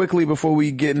 Quickly before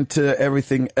we get into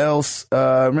everything else,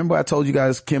 remember I told you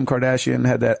guys Kim Kardashian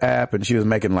had that app and she was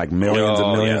making like millions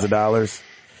and millions of dollars?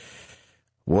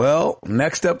 Well,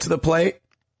 next up to the plate,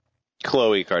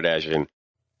 Khloe Kardashian.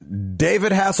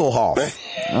 David Hasselhoff.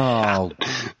 Oh,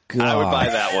 God. I would buy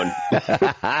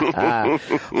that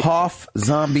one. Hoff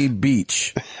Zombie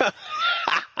Beach.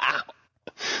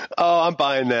 Oh, I'm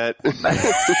buying that.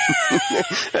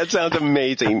 That sounds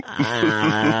amazing.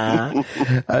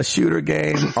 A shooter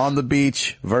game on the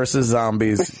beach versus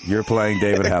zombies. You're playing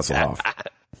David Hasselhoff.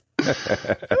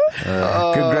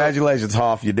 Congratulations,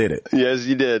 Hoff. You did it. Yes,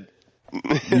 you did.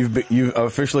 You've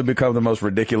officially become the most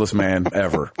ridiculous man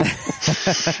ever.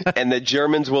 And the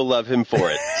Germans will love him for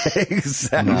it.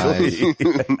 Exactly.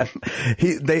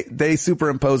 They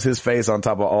superimpose his face on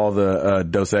top of all the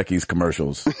Dos Equis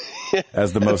commercials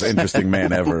as the most interesting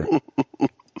man ever.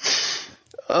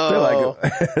 They're like,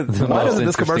 why doesn't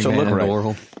this commercial look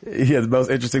right? Yeah, the most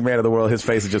interesting man in the world. His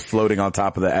face is just floating on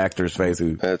top of the actor's face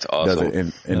who That's awesome. does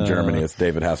it in Germany. It's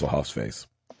David Hasselhoff's face.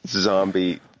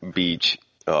 Zombie Beach.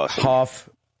 Awesome. Hoff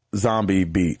Zombie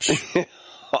Beach.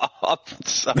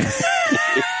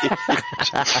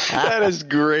 That is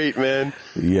great, man.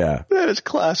 Yeah. That is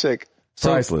classic.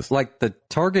 Priceless. Like the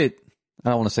target, I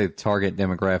don't want to say the target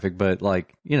demographic, but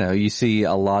like, you know, you see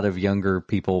a lot of younger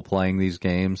people playing these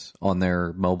games on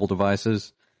their mobile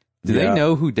devices. Do they Yeah.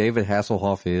 know who David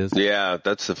Hasselhoff is? Yeah,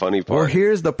 that's the funny Well, part.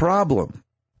 here's the problem.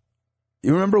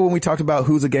 You remember when we talked about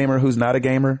who's a gamer, who's not a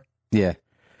gamer? Yeah.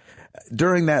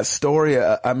 During that story,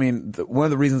 one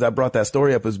of the reasons I brought that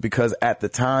story up is because at the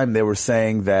time they were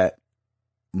saying that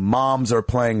moms are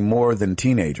playing more than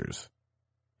teenagers.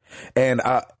 And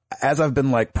as I've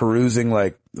been like perusing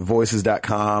like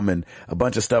voices.com and a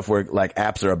bunch of stuff where like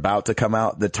apps are about to come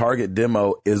out, the target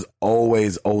demo is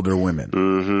always older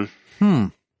women. Mm-hmm.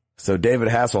 So David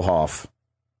Hasselhoff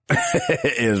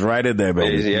is right in there,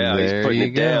 baby. Yeah, he's There putting you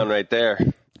it go. down right there.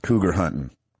 Cougar hunting.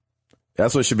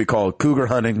 That's what it should be called. Cougar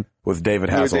hunting with David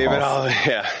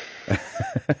Hasselhoff.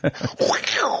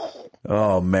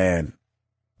 Oh man.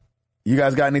 You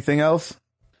guys got anything else?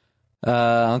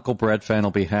 Uncle Brett fan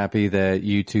will be happy that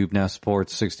YouTube now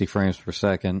supports 60 frames per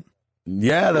second.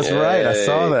 Yeah, that's right. I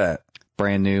saw that.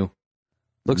 Brand new.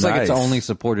 Looks like it's Nice. only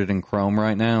supported in Chrome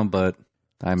right now, but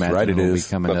I imagine right, it it'll is.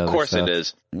 be coming to Of other course stuff. it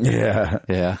is. Yeah.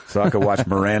 Yeah. So I could watch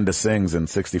Miranda Sings in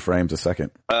 60 frames a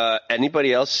second.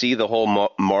 Anybody else see the whole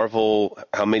Marvel,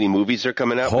 how many movies are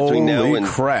coming out between now Holy and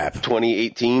crap.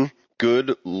 2018?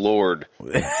 Good Lord.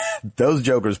 Those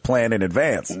jokers plan in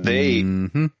advance. They're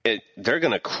going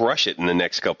to crush it in the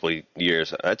next couple of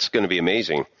years. That's going to be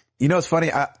amazing. You know, it's funny.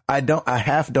 I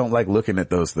half don't like looking at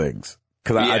those things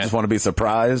because I Yeah. just want to be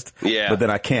surprised. Yeah. But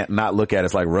then I can't not look at it.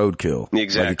 It's like roadkill.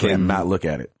 Exactly. Like you can't not look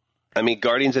at it. I mean,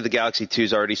 Guardians of the Galaxy 2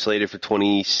 is already slated for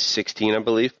 2016, I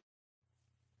believe.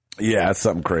 Yeah, that's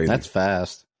something crazy. That's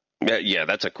fast. Yeah,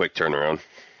 that's a quick turnaround.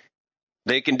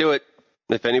 They can do it.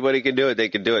 If anybody can do it, they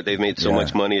can do it. They've made so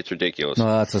much money, it's ridiculous.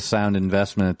 Well, that's a sound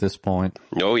investment at this point.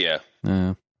 Oh, yeah.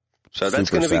 Yeah. So that's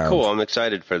going to be cool. I'm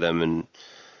excited for them, and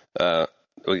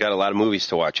we got a lot of movies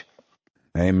to watch.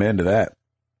 Amen to that.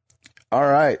 All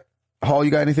right. Hall,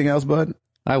 you got anything else, bud?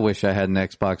 I wish I had an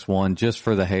Xbox One just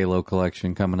for the Halo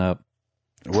collection coming up.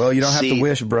 Well, you don't have to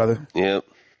wish, brother. Yep.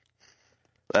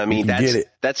 I mean,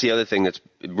 that's the other thing that's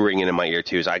ringing in my ear,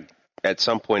 too, is at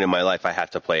some point in my life, I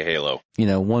have to play Halo. You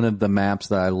know, one of the maps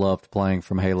that I loved playing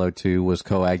from Halo 2 was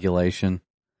Coagulation.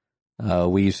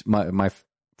 My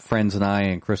friends and I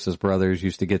and Chris's brothers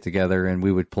used to get together and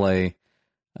we would play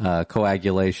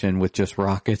Coagulation with just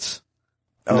rockets.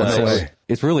 Oh, no way.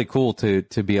 It's really cool to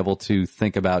be able to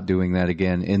think about doing that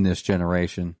again in this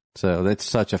generation. So that's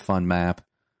such a fun map.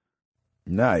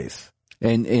 Nice.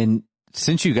 And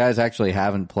since you guys actually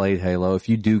haven't played Halo, if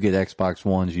you do get Xbox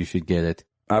Ones, you should get it.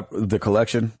 The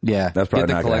collection? Yeah. That's probably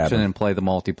get not the going to collection happen. and play the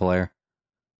multiplayer.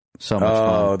 So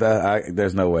much fun.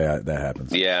 There's no way that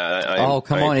happens. Yeah.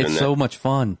 Come on. It's so much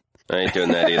fun. I ain't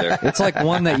doing that either. It's like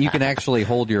one that you can actually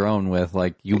hold your own with.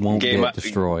 Like, you won't get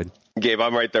destroyed. Gabe,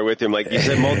 I'm right there with him. Like, you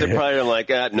said multiplayer. I'm like,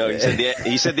 no,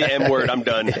 he said the M word. I'm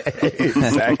done.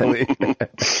 Exactly. No,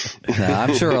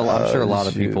 I'm sure a lot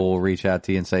of people will reach out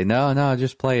to you and say, no,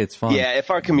 just play. It's fun. Yeah. If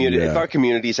our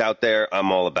community's out there,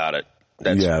 I'm all about it.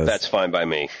 That's fine by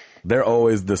me. They're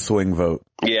always the swing vote.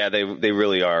 Yeah, they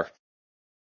really are.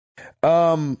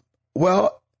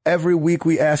 Well, every week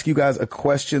we ask you guys a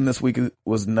question. Last week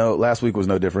was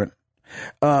no different.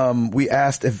 We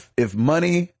asked if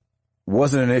money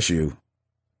wasn't an issue,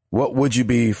 what would you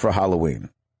be for Halloween?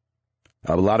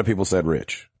 A lot of people said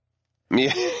rich.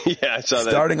 Yeah, I saw that.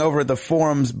 Starting over at the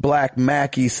forums, Black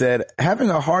Mackie said,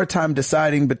 having a hard time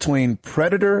deciding between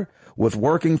Predator with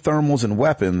working thermals and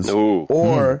weapons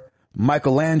or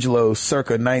Michelangelo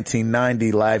circa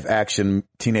 1990 live action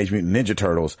Teenage Mutant Ninja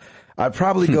Turtles. I'd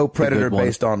probably go Predator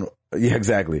based on,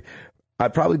 exactly.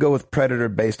 I'd probably go with Predator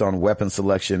based on weapon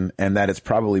selection and that it's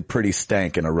probably pretty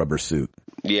stank in a rubber suit.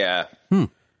 Yeah.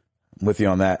 With you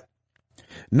on that.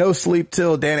 No Sleep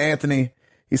Till Dan Anthony.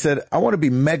 He said, I want to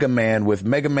be Mega Man with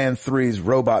Mega Man 3's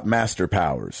robot master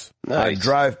powers. Nice. I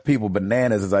drive people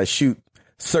bananas as I shoot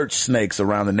search snakes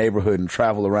around the neighborhood and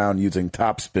travel around using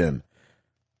top spin.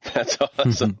 That's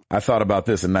awesome. I thought about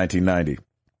this in 1990.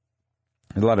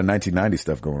 There's a lot of 1990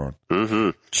 stuff going on. Mm-hmm.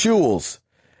 Chules.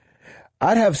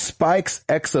 I'd have Spike's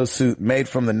exosuit made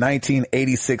from the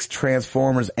 1986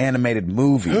 Transformers animated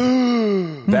movie.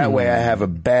 That way I have a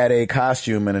Bad A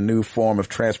costume and a new form of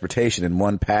transportation in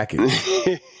one package.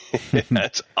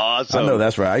 That's awesome. I know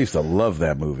that's right. I used to love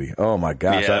that movie. Oh my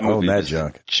gosh, I own that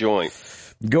junk. Joint.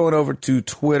 Going over to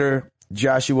Twitter,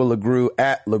 Joshua LeGrew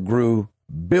at LeGrew.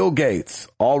 Bill Gates,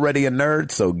 already a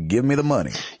nerd, so give me the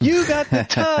money. You got the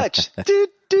touch. You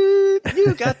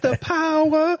got the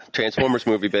power. Transformers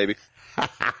movie, baby.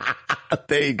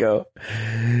 There you go.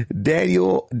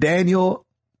 Daniel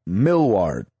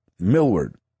Millward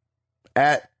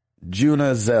at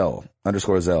Juna Zell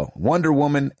 _Zell. Wonder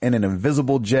Woman in an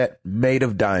invisible jet made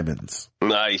of diamonds.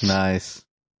 Nice.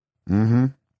 Mm-hmm.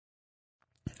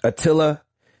 Attila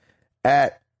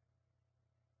at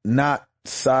not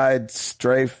side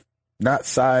strafe. Yep.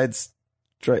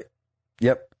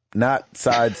 Not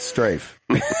side strafe.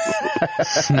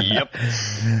 Yep.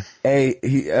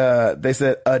 They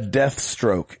said a death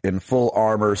stroke in full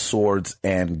armor, swords,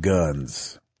 and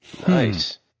guns.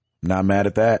 Nice. Not mad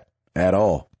at that at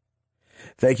all.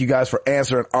 Thank you guys for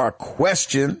answering our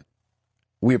question.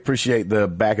 We appreciate the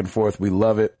back and forth. We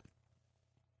love it.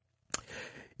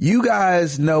 You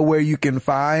guys know where you can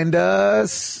find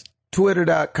us.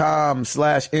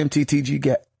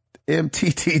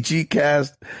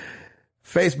 Twitter.com/MTTGcast.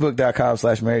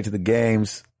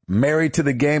 Facebook.com/marriedtothegames.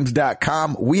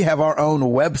 Marriedtothegames.com. We have our own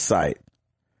website.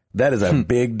 That is a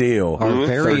big deal. Our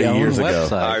very own years website.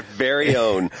 ago. Our very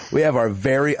own. We have our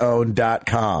very own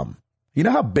 .com. You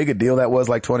know how big a deal that was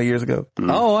like 20 years ago?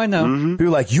 Oh, I know. People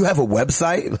were like, you have a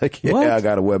website? Like, yeah, What? I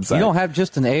got a website. You don't have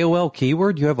just an AOL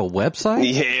keyword? You have a website?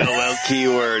 The AOL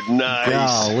keyword. Nice.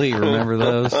 Golly, remember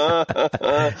those?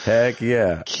 Heck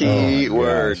yeah.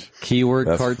 Keyword. Keyword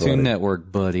That's Cartoon funny. Network,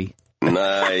 buddy.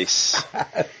 Nice.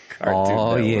 Cartoon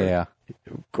Oh, Network. yeah.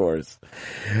 Of course.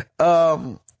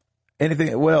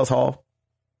 Anything, what else, Hall?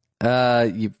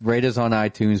 You rate us on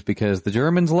iTunes because the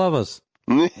Germans love us.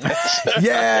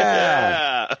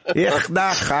 Yeah.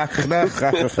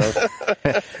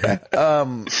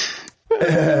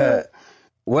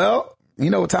 Well, you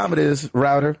know what time it is,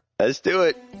 Router. Let's do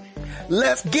it.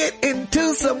 Let's get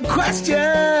into some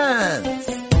questions.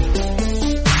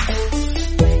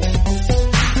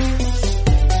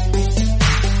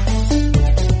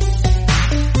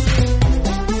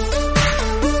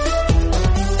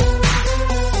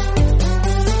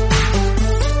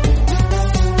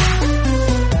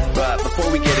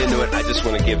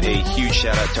 give a huge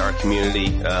shout out to our community,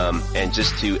 and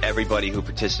just to everybody who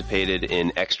participated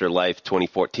in Extra Life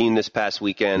 2014 this past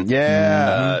weekend.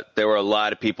 Yeah. There were a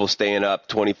lot of people staying up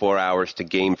 24 hours to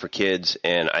game for kids,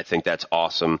 and I think that's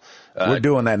awesome. We're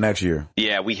doing that next year.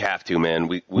 Yeah, we have to, man.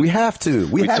 We have to.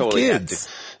 We have totally kids.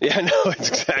 Have to. Yeah, no, it's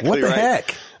exactly what the right.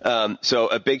 heck? So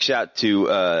a big shout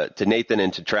to Nathan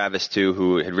and to Travis too,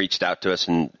 who had reached out to us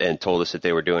and told us that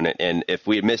they were doing it. And if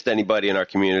we had missed anybody in our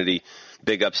community,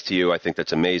 big ups to you. I think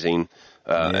that's amazing.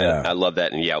 And I love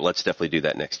that. And yeah, let's definitely do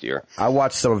that next year. I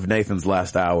watched some of Nathan's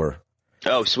last hour.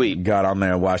 Oh, sweet. Got on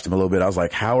there and watched him a little bit. I was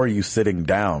like, how are you sitting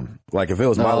down? Like, if it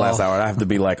was my last hour, I'd have to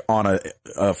be like on a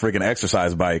freaking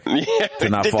exercise bike to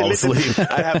not fall asleep.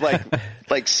 I have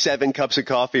like 7 cups of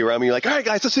coffee around me. You're like, all right,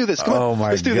 guys, let's do this. Come on. Oh my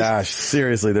let's do gosh.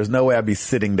 Seriously, there's no way I'd be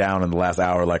sitting down in the last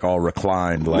hour, like all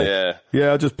reclined. Like, yeah,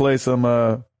 I'll just play some,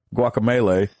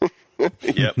 Guacamelee.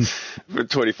 Yep. For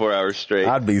 24 hours straight.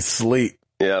 I'd be asleep.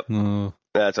 Yep.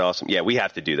 That's awesome. Yeah, we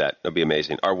have to do that. That'll be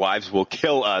amazing. Our wives will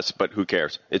kill us, but who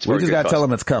cares? It's for We a just good gotta cause. tell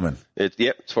them it's coming.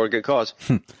 It's for a good cause.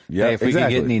 Yeah, Hey, if we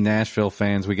exactly. could get any Nashville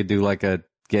fans, we could do like a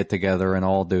get together and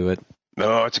all do it.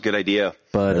 Oh, it's a good idea.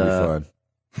 But That'd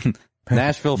be fun.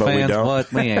 Nashville But we fans, don't.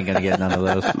 what? We ain't gonna get none of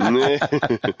those.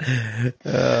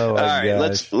 Oh All my right,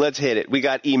 gosh. let's hit it. We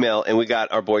got email and we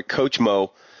got our boy Coach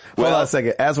Mo. Hold on a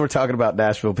second. As we're talking about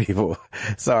Nashville people,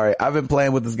 sorry, I've been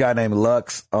playing with this guy named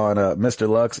Lux on, Mr.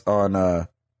 Lux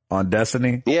on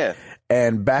Destiny. Yeah.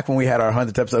 And back when we had our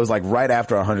 100th episode, it was like right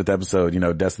after our 100th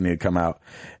episode, Destiny had come out.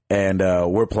 And,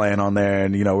 we're playing on there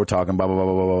and, we're talking blah, blah, blah,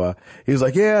 blah, blah, blah. He was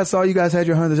like, yeah, I saw you guys had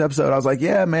your 100th episode. I was like,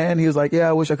 yeah, man. He was like, yeah,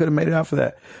 I wish I could have made it out for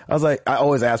that. I was like, I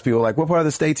always ask people like, what part of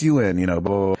the state's you in? Blah,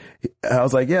 blah, blah. I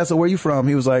was like, yeah, so where you from?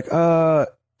 He was like,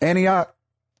 Antioch.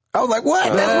 I was like,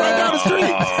 what? That's right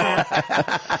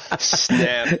down the street.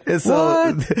 Snap. And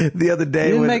so What? the other day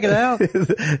You didn't when make it out?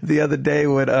 the other day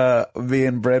when me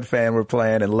and Bread Fan were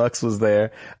playing and Lux was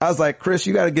there, I was like, Chris,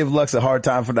 you got to give Lux a hard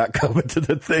time for not coming to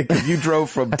the thing. 'Cause you drove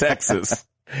from Texas.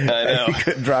 I know. He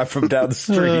couldn't drive from down the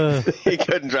street. He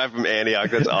couldn't drive from Antioch.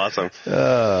 That's awesome.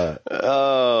 Not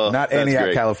that's Antioch,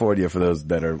 great. California, for those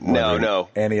that are wondering. No.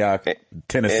 Antioch,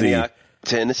 Tennessee. Antioch,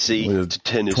 Tennessee. It was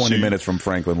 20 minutes from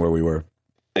Franklin where we were.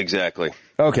 Exactly.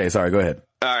 Okay, sorry, go ahead.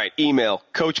 All right, email,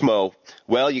 Coach Mo.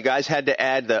 Well, you guys had to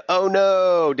add the oh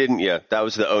no, didn't you? That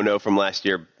was the oh no from last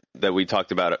year that we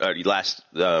talked about, last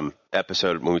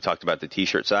episode when we talked about the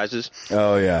T-shirt sizes.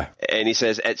 Oh, yeah. And he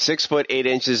says, at 6 foot 8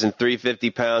 inches and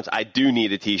 350 pounds, I do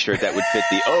need a T-shirt that would fit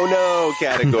the oh no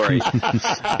category.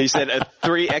 He said a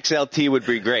 3XLT would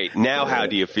be great. Now how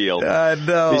do you feel? I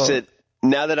know. He said,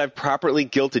 now that I've properly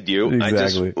guilted you, I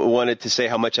Exactly. just wanted to say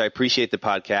how much I appreciate the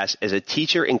podcast. As a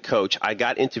teacher and coach, I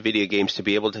got into video games to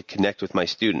be able to connect with my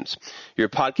students. Your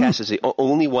podcast is the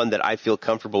only one that I feel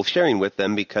comfortable sharing with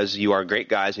them because you are great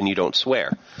guys and you don't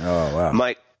swear. Oh,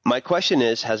 wow. My question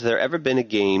is, has there ever been a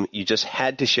game you just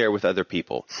had to share with other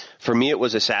people? For me, it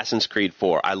was Assassin's Creed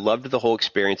 4. I loved the whole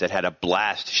experience. I had a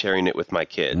blast sharing it with my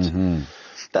kids. Mm-hmm.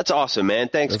 That's awesome, man.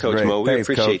 Thanks, That's Coach great. Mo. We Thanks,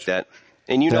 appreciate Coach. that.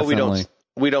 And Definitely.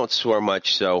 we don't swear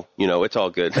much, so, it's all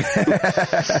good. That's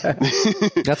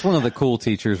one of the cool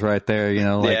teachers right there.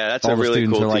 Like Yeah, that's all a the really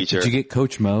students cool are like, teacher. did you get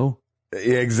Coach Mo?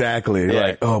 Yeah, exactly. Yeah.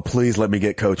 Like, oh, please let me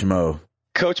get Coach Mo.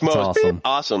 Coach Mo, That's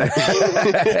awesome.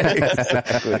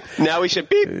 Exactly. Now we should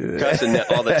beep cussing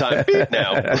all the time. Beep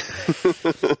now.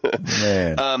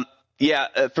 Man.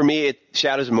 For me,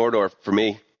 Shadows of Mordor for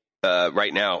me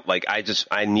right now. Like I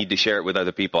need to share it with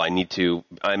other people. I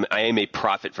am a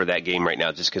prophet for that game right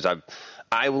now, just because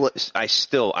I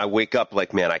wake up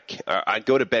like, man, I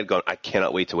go to bed going, I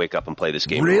cannot wait to wake up and play this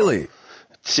game. Really?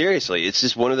 Seriously, it's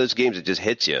just one of those games that just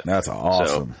hits you. That's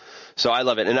awesome. So I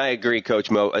love it, and I agree, Coach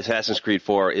Mo. Assassin's Creed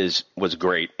 4 was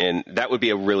great, and that would be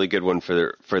a really good one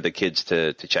for the kids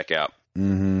to check out.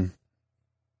 Mm-hmm.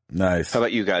 Nice. How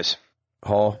about you guys?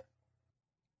 Hall?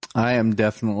 I am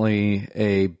definitely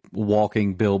a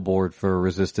walking billboard for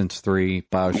Resistance 3,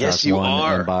 Bioshock Yes, you 1,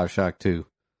 are. and Bioshock 2.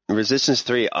 Resistance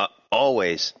 3,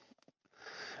 always.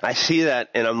 I see that,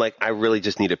 and I'm like, I really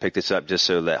just need to pick this up just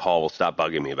so that Hall will stop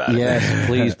bugging me about it. Yes,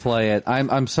 please play it.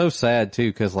 I'm so sad too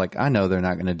because I know they're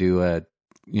not going to do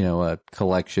a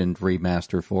collection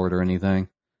remaster for it or anything,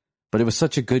 but it was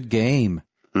such a good game.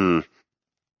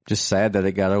 Just sad that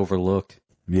it got overlooked.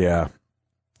 Yeah.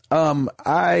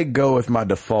 I go with my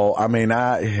default. I mean,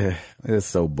 it's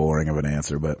so boring of an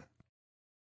answer, but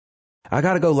I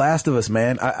gotta go Last of Us,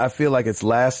 man. I feel like it's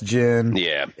last gen.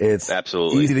 Yeah, It's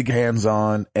absolutely easy to get hands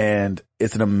on, and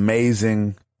it's an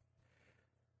amazing,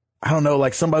 I don't know,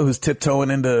 like somebody who's tiptoeing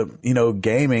into,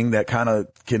 gaming that kind of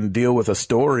can deal with a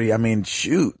story. I mean,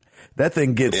 shoot, that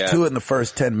thing gets Yeah. to it in the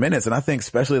first 10 minutes. And I think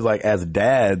especially like as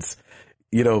dads,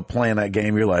 you know, playing that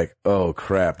game, you're like, oh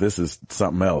crap, this is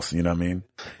something else. You know what I mean?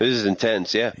 This is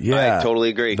intense. Yeah. Yeah. I totally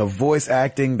agree. The voice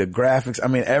acting, the graphics, I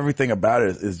mean, everything about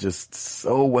it is just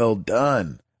so well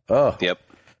done. Oh, Yep.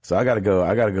 so I gotta go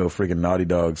freaking Naughty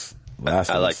Dog's Last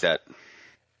I of like Us. that.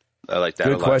 I like that a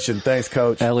Good lot. question. Thanks,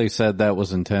 Coach. Ellie said that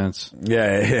was intense.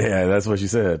 Yeah, that's what she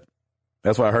said.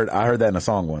 That's what I heard that in a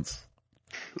song once.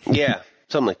 Yeah.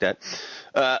 Something like that.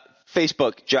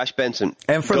 Facebook, Josh Benson.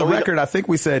 And for the Going- record, I think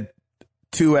we said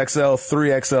 2XL,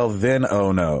 3XL, then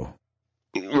oh no.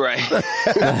 Right.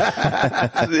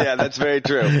 Yeah, that's very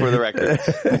true, for the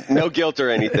record. No guilt or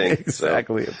anything.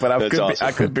 Exactly. But That's awesome.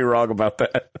 I could be wrong about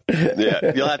that.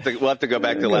 Yeah. We'll have to go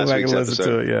back to last Go back week's and listen episode.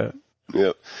 to it, yeah.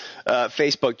 Yep.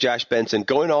 Facebook, Josh Benson.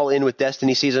 Going all in with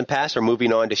Destiny Season Pass or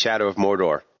moving on to Shadow of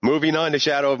Mordor? Moving on to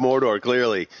Shadow of Mordor,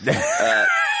 clearly.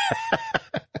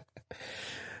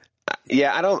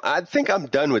 Yeah, I think I'm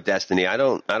done with Destiny. I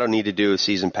don't need to do a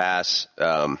Season Pass.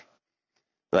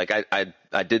 Like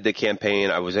I did the campaign.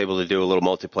 I was able to do a little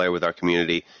multiplayer with our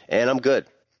community, and I'm good.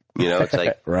 You know, it's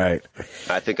like, Right.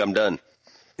 I think I'm done.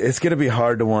 It's going to be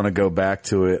hard to want to go back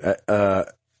to it.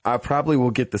 I probably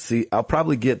will I'll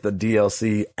probably get the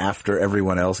DLC after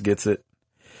everyone else gets it.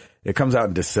 It comes out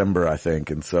in December, I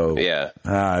think. And so, Yeah.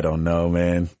 I don't know,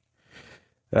 man.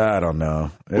 I don't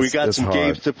know. We got it's some hard.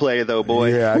 games to play, though,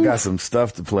 boy. Yeah, I got some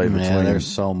stuff to play Yeah, between. there's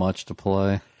so much to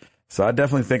play. So I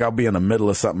definitely think I'll be in the middle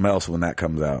of something else when that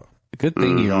comes out. Good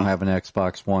thing you don't have an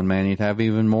Xbox One, man. You'd have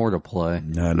even more to play.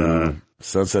 And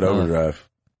Sunset Overdrive.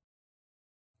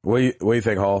 What do you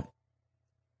think, Hall?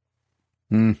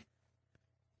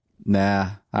 Nah.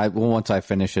 Once I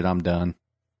finish it, I'm done.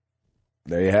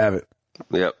 There you have it.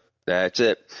 Yep, that's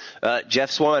it.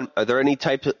 Jeff Swan, are there any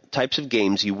types of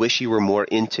games you wish you were more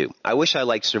into? I wish I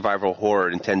liked survival horror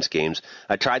intense games.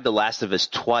 I tried The Last of Us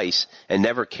twice and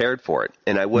never cared for it,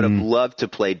 and I would have loved to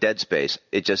play Dead Space.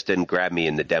 It just didn't grab me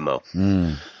in the demo.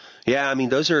 Yeah, I mean,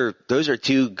 those are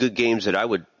two good games that I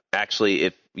would actually,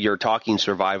 if you're talking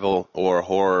survival or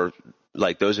horror,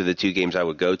 like those are the two games I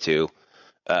would go to.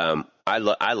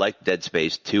 I like Dead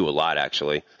Space 2 a lot,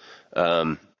 actually.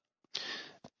 Yeah,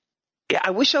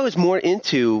 I wish I was more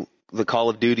into the Call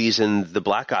of Duties and the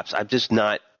Black Ops.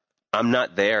 I'm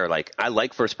not there. Like, I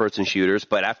like first person shooters,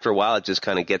 but after a while it just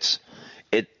kind of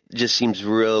it just seems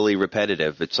really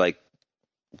repetitive. It's like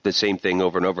the same thing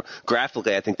over and over.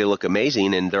 Graphically, I think they look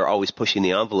amazing and they're always pushing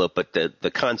the envelope, but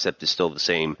the concept is still the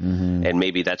same. And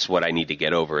maybe that's what I need to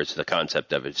get over is the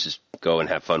concept of it. It's just go and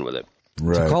have fun with it.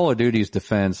 Right. To Call of Duty's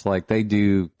defense, like they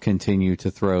do continue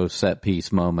to throw set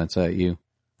piece moments at you.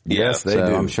 Yes, they So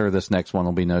do. I'm sure this next one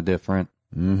will be no different.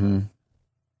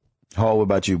 Hall, what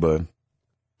about you, bud?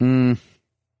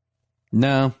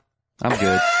 No, I'm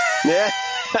good. Yeah,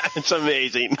 it's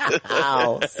amazing.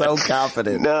 Wow, so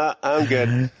confident. No, I'm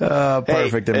good.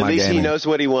 Perfect Hey, in at my least gaming. he knows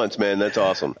what he wants, man. That's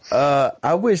awesome.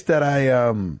 I wish that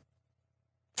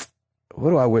what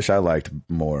do I wish I liked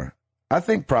more? I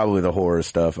think probably the horror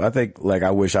stuff. I think like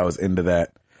I wish I was into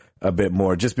that a bit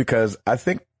more just because I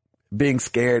think being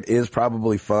scared is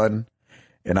probably fun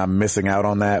and I'm missing out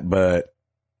on that, but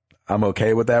I'm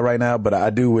okay with that right now. But I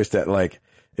do wish that like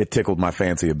it tickled my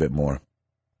fancy a bit more.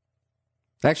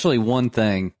 Actually, one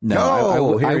thing. No,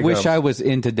 Oh, here I he wish comes. I was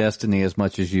into Destiny as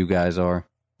much as you guys are.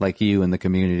 Like you and the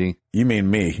community. You mean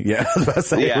me? Yeah, I was about to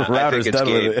say, Yeah, I Router's think it's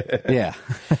done with it. Yeah.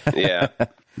 Yeah.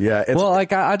 Yeah, it's, Well,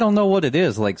 like I don't know what it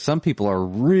is. Like some people are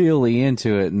really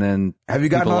into it, and then have you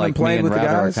gotten people on like and played me with the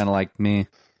Router guys? are kind of like me.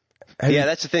 Yeah,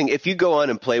 that's the thing. If you go on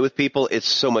and play with people, it's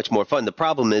so much more fun. The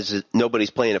problem is that nobody's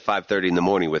playing at 5:30 in the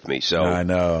morning with me. So I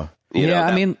know. you know, Yeah,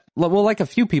 I that- mean, well, like a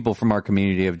few people from our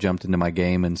community have jumped into my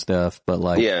game and stuff, but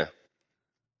like, yeah,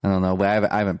 I don't know.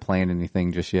 I haven't planned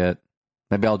anything just yet.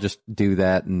 Maybe I'll just do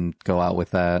that and go out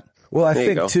with that. Well, I There you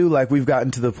think go. too, like we've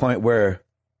gotten to the point where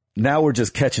now we're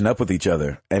just catching up with each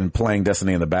other and playing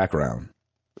Destiny in the background.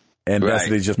 And Right.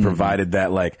 Destiny just provided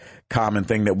that like common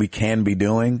thing that we can be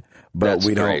doing, but That's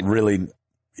we great. don't really,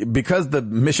 because the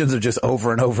missions are just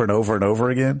over and over and over and over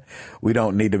again. We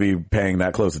don't need to be paying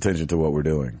that close attention to what we're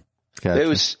doing. Gotcha. it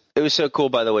was so cool.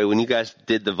 By the way, when you guys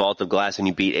did the Vault of Glass and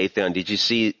you beat Atheon, did you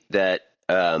see that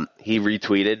he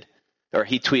retweeted or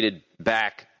he tweeted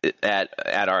back at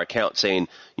our account saying,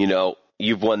 you know,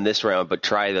 you've won this round, but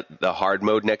try the hard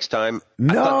mode next time.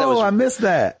 I thought that No, was I missed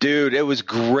that. Dude, it was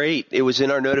great. It was in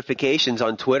our notifications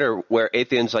on Twitter where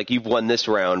Atheon's like, you've won this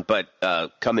round, but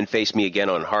come and face me again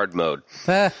on hard mode.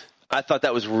 Ah, I thought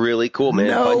that was really cool, man.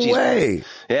 No Bungie's- way.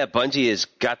 Yeah, Bungie has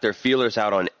got their feelers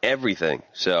out on everything.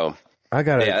 So I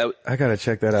gotta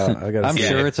check that out. I'm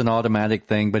sure it's an automatic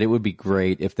thing, but it would be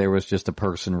great if there was just a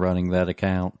person running that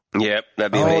account. Yep,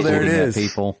 that'd be amazing. there it is.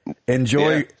 People.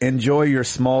 Enjoy your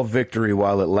small victory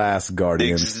while it lasts,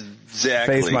 Guardians.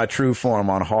 Exactly. Face my true form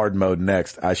on hard mode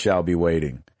next. I shall be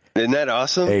waiting. Isn't that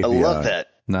awesome? API. I love that.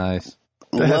 Nice.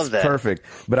 That's Love that. perfect.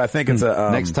 But I think it's a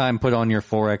Next time, put on your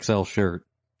 4XL shirt.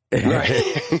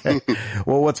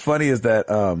 Well, what's funny is that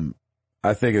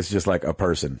I think it's just like a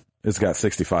person. It's got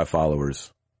 65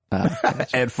 followers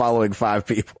and following 5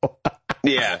 people.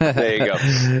 Yeah, there you go.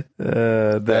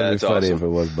 That'd That's be funny awesome. if it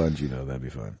was Bungie, though. That'd be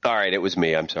fun. All right, it was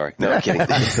me. I'm sorry. No, I'm kidding.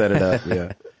 Set it up,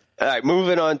 yeah. All right,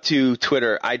 moving on to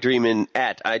Twitter. I dream in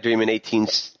 18.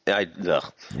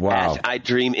 Wow. I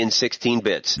dream in 16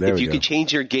 bits. There if we you go. could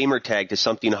change your gamer tag to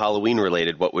something Halloween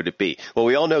related, what would it be? Well,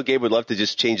 we all know Gabe would love to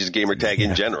just change his gamer tag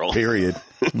in general. Period.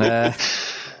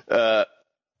 Uh,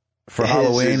 For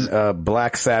Halloween,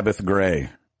 Black Sabbath Gray.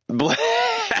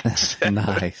 nice.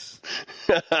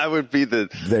 I would be the.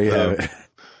 There you have it.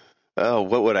 Oh,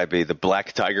 what would I be? The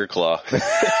Black Tiger Claw.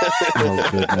 Oh,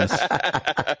 goodness.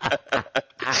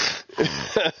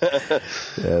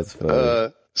 That's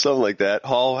funny. Something like that.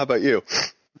 Hall, how about you?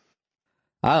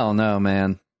 I don't know,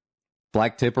 man.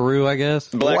 Black Tipperoo, I guess.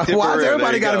 Black Why Tipperoo, has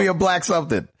everybody there got to you be go. a black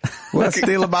something? What's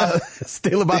steal about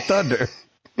thunder?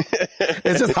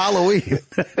 It's just Halloween.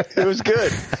 It was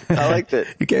good. I liked it.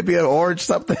 You can't be an orange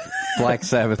something. Black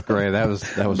Sabbath Gray. That was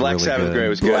Black really Sabbath good. Gray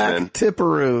was good, Black man.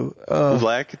 Tipperoo. Oh,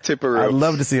 Black Tipperoo. I'd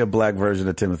love to see a black version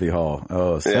of Timothy Hall.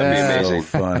 Oh, so, That'd be so amazing.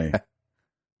 funny.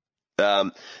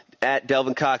 At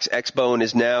Delvin Cox, Xbone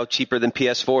is now cheaper than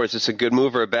PS4. Is this a good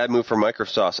move or a bad move for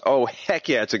Microsoft? Oh, heck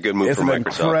yeah, it's a good move It's for an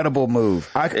Microsoft. incredible move.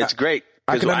 It's great.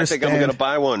 I Because can I think I'm understand- going to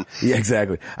buy one. Yeah,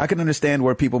 exactly. I can understand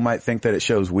where people might think that it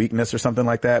shows weakness or something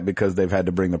like that because they've had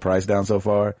to bring the price down so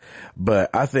far. But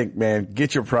I think, man,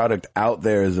 get your product out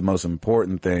there is the most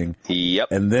important thing. Yep.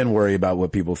 And then worry about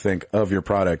what people think of your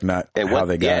product, not And how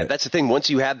they got it. that's the thing. Once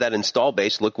you have that install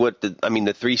base, look what the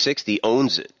 360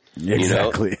 owns it.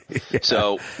 Exactly. You know?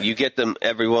 So you get them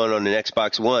everyone on an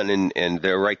Xbox One, and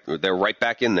they're right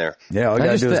back in there. Yeah, all you I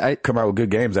gotta just- do is I- come out with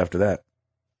good games after that.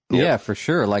 Yep. Yeah, for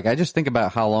sure. Like, I just think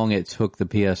about how long it took the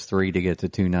PS3 to get to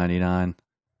 $299.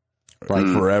 Like,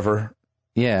 Forever.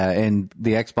 yeah, and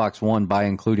the Xbox One, by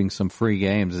including some free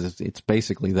games, it's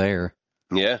basically there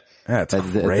Yeah. That's at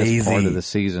this crazy. part of the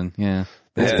season. Yeah, it's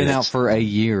Yeah, been it's- out for a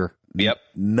year. Yep.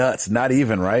 Nuts. Not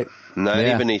even, right? Not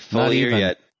Yeah, even a full not year even.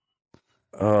 yet.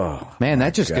 Oh, Man,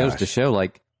 that just goes gosh. to show,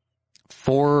 like,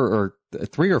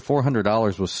 $300 or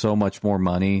 $400 was so much more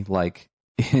money, like,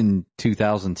 in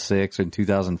 2006 and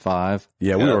 2005.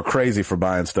 yeah, we Yeah. were crazy for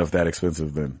buying stuff that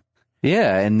expensive then.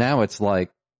 Yeah, and now it's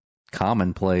like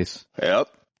commonplace, Yep.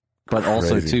 but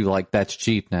also Crazy. too, like, that's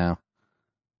cheap now.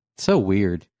 It's so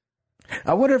weird.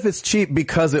 I wonder if it's cheap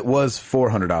because it was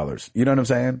 $400. You know what I'm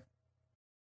saying?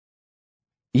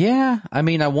 Yeah, I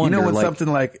mean, I wonder, You know, when like, something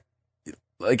like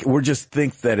we're just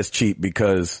think that it's cheap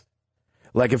because,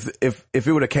 like, if it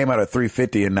would have came out at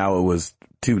 $350 and now it was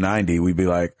 $290, we'd be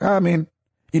like, I mean,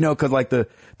 you know, because like the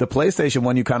PlayStation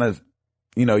one, you kind of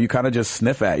just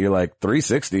sniff at. You're like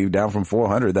 $360 down from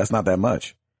 $400. That's not that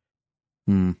much.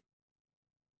 hmm.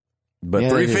 But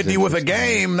Yeah, it is $350 with a interesting.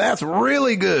 game, that's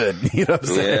really good. You know what I'm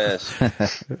saying?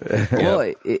 Yes.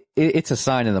 Well, it's a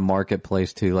sign of the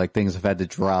marketplace too. Like, things have had to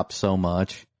drop so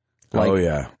much. Like, Oh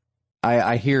yeah.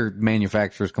 I hear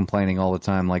manufacturers complaining all the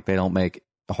time, like they don't make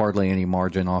hardly any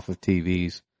margin off of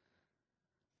TVs.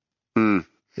 Hmm.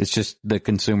 It's just the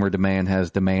consumer demand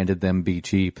has demanded them be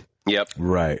cheap. Yep.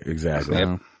 Right. Exactly.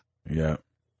 So, Yeah.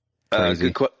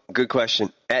 Crazy. Good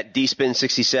question. At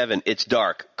DSpin67, it's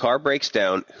dark. Car breaks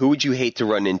down. Who would you hate to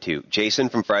run into? Jason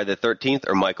from Friday the 13th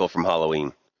or Michael from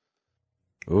Halloween?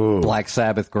 Ooh. Black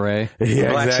Sabbath Gray.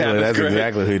 Yeah, Black exactly. Sabbath That's Gray.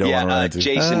 exactly who you don't want to run into.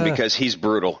 Jason, because he's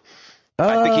brutal.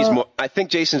 I think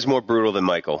Jason's more brutal than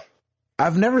Michael.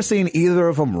 I've never seen either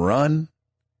of them run,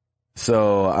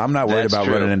 so I'm not worried That's about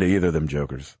true. running into either of them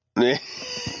jokers.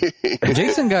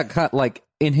 Jason got cut, like,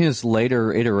 in his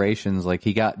later iterations, like,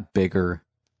 he got bigger.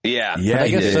 Yeah. Yeah, But I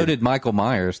he guess did. so did Michael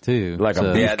Myers too. Like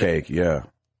So, a beefcake, yeah.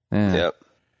 yeah. Yep.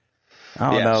 I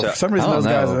don't Yeah, know. so- For some reason, I don't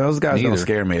those guys know. don't Neither.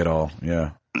 scare me at all.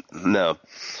 Yeah. No.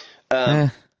 Eh.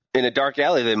 In a dark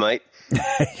alley, they might.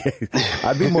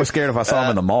 I'd be more scared if I saw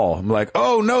him in the mall. I'm like,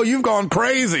 oh no, you've gone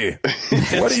crazy.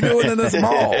 What are you doing in this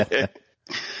mall?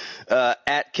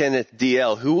 At Kenneth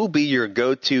DL, who will be your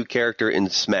go-to character in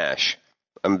Smash?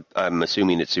 I'm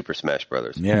assuming it's Super Smash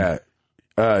Brothers. Yeah.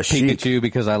 Sheik. Pikachu,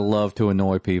 because I love to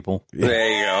annoy people. There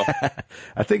you go.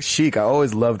 I think Sheik. I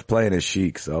always loved playing as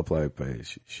Sheik, so I'll play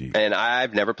as Sheik. And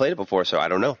I've never played it before, so I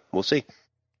don't know. We'll see.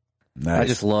 Nice. I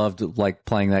just loved like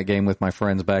playing that game with my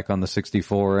friends back on the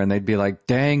 64, and they'd be like,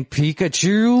 "Dang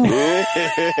Pikachu!"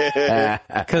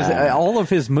 Because all of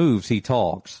his moves, he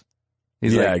talks.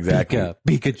 He's like, exactly.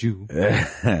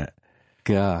 Pikachu.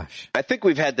 Gosh, I think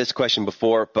we've had this question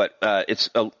before, but it's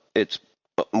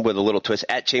with a little twist.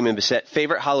 At Chaman Bissett,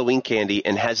 favorite Halloween candy,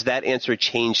 and has that answer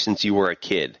changed since you were a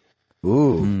kid?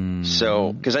 Ooh.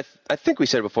 So, because I think we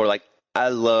said it before, like I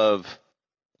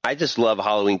just love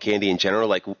Halloween candy in general.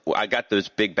 Like I got those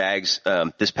big bags.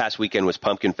 This past weekend was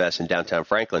Pumpkin Fest in downtown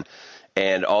Franklin,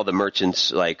 and all the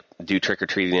merchants like do trick or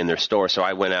treating in their store. So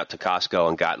I went out to Costco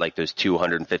and got like those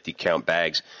 250 count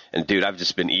bags. And dude, I've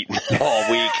just been eating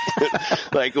all week,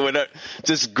 like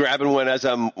just grabbing one as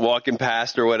I'm walking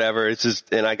past or whatever. It's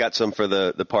just, and I got some for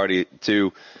the party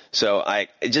too. So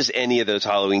just any of those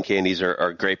Halloween candies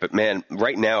are great. But man,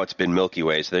 right now it's been Milky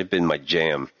Ways. They've been my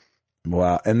jam.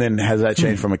 Wow. And then has that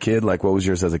changed from a kid? Like what was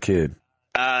yours as a kid?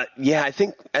 Yeah, I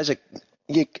think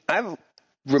I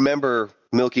remember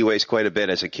Milky Ways quite a bit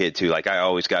as a kid too. Like I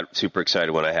always got super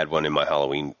excited when I had one in my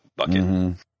Halloween bucket.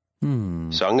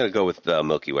 Mm-hmm. So I'm going to go with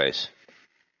Milky Ways.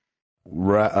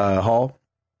 Hall?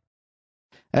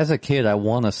 as a kid, I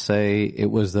want to say it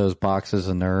was those boxes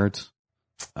of Nerds.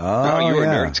 Oh, you were a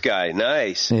Nerds guy.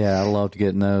 Nice. Yeah, I loved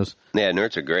getting those. Yeah,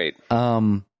 Nerds are great.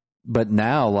 But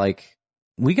now, like,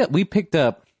 we picked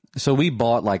up, so we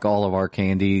bought like all of our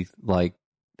candy like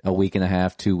a week and a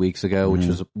half, 2 weeks ago,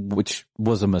 which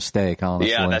was a mistake,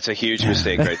 honestly. Yeah, that's a huge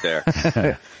mistake right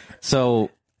there. So,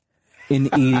 in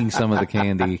eating some of the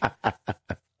candy,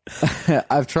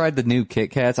 I've tried the new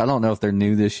Kit Kats. I don't know if they're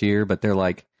new this year, but they're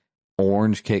like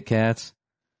orange Kit Kats.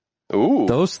 Ooh.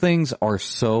 Those things are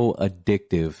so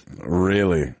addictive.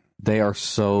 Really? They are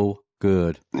so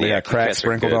good. They got crack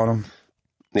sprinkled on them?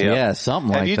 Yeah, something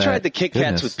like that. Have you tried the Kit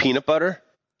Kats with peanut butter?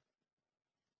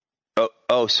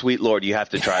 Oh, sweet Lord, you have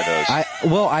to try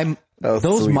those.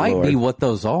 Those might be what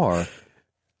those are.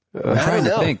 I'm trying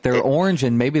to think. They're orange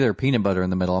and maybe they're peanut butter in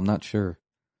the middle. I'm not sure.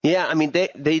 Yeah, I mean,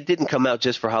 they didn't come out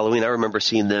just for Halloween. I remember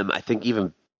seeing them, I think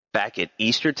even back at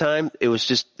Easter time. It was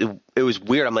just, it was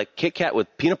weird. I'm like, Kit Kat with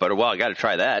peanut butter. Wow, I got to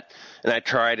try that. And I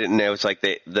tried it, and it was like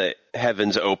the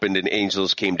heavens opened and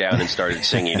angels came down and started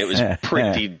singing. It was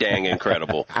pretty dang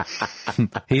incredible.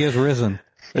 He is risen.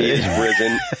 He is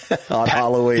risen on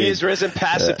Halloween. He is risen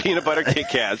past the peanut butter Kit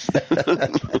Kats.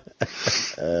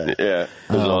 Yeah.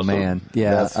 Awesome. Man.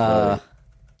 Yeah.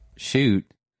 Shoot.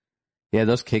 Yeah,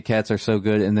 those Kit Kats are so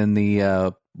good. And then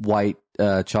the white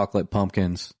chocolate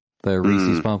pumpkins, the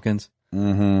Reese's pumpkins.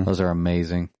 Mm-hmm. Those are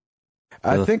amazing.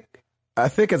 I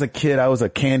think as a kid I was a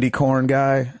candy corn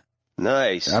guy.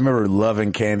 Nice. I remember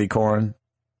loving candy corn.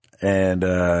 And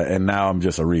now I'm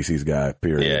just a Reese's guy,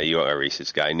 period. Yeah, you are a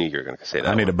Reese's guy. I knew you were going to say that.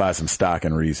 I need to buy some stock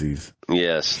in Reese's.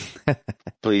 Yes.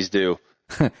 Please do.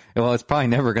 Well, it's probably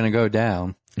never going to go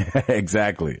down.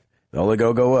 Exactly. Only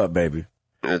go up, baby.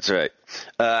 That's right.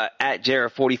 At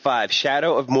Jarrah45,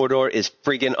 Shadow of Mordor is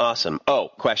friggin' awesome. Oh,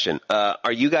 question.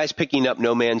 Are you guys picking up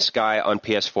No Man's Sky on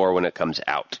PS4 when it comes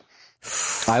out?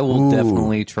 I will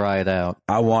definitely try it out.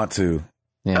 I want to.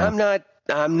 Yeah.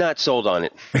 I'm not sold on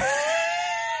it.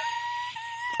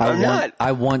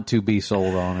 I want to be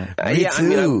sold on it. Me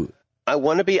too. I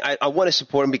want to be. I want to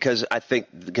support him because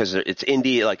it's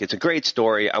indie. Like it's a great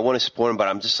story. I want to support him, but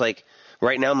I'm just like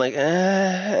right now. I'm like,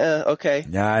 okay.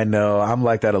 Yeah, I know. I'm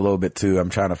like that a little bit too. I'm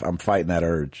fighting that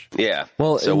urge. Yeah.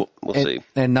 Well, so we'll see.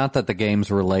 And not that the game's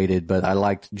related, but I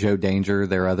liked Joe Danger,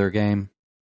 their other game.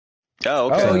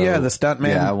 Oh, okay. Oh yeah, the stuntman.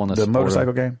 Yeah, I want to the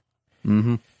motorcycle game.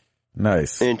 Mm-hmm.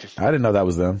 Nice. Interesting. I didn't know that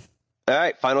was them. All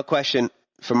right. Final question.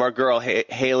 From our girl,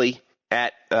 Haley,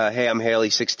 at Hey, I'm Haley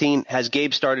 16. Has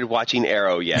Gabe started watching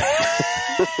Arrow yet?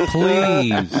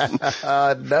 Please.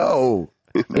 No.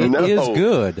 It is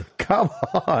good. Come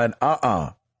on.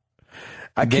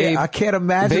 I can't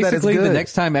imagine that it's basically, good. the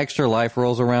next time Extra Life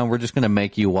rolls around, we're just going to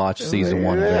make you watch season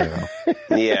 1 of Arrow.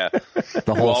 Yeah.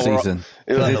 The whole season.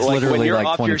 It's literally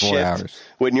like 24 hours.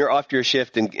 When you're off your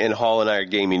shift and Hall and I are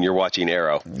gaming, you're watching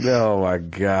Arrow. Oh my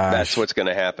gosh. That's what's going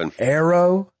to happen.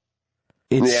 Arrow?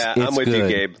 I'm with you,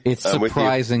 Gabe. It's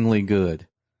surprisingly good.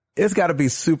 It's got to be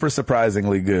super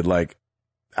surprisingly good, like,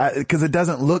 because it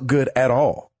doesn't look good at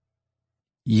all.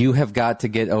 You have got to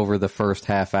get over the first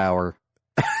half hour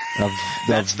of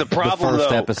That's the problem, the first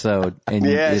though. episode, and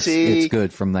it's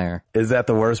good from there. Is that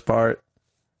the worst part?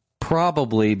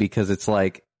 Probably because it's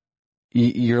like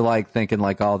you're like thinking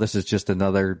like, oh, this is just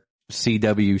another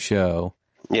CW show.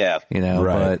 Yeah, right.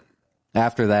 But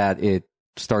after that, it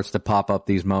starts to pop up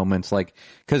these moments, like,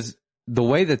 because the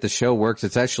way that the show works,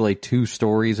 it's actually 2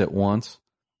 stories at once.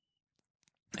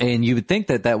 And you would think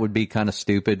that that would be kind of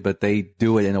stupid, but they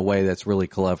do it in a way that's really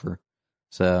clever.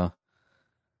 So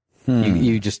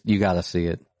you got to see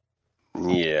it.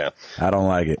 Yeah. I don't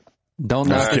like it. Don't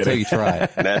knock it until you try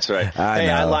it. That's right.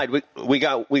 I lied. We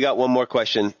got one more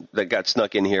question that got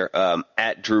snuck in here.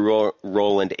 At Drew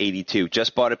Roland 82,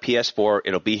 just bought a PS4.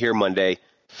 It'll be here Monday.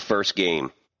 First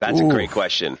game. That's a great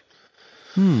question.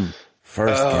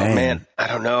 First game. Man, I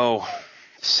don't know.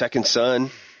 Second Son.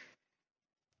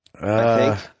 I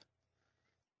think.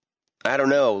 I don't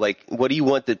know. Like, what do you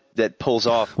want that pulls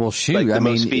off? Well, shoot. Like, the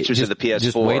most mean, features of the PS4.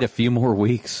 Just wait a few more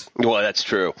weeks. Well, that's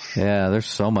true. Yeah, there's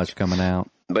so much coming out.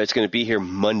 But it's going to be here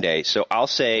Monday. So I'll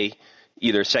say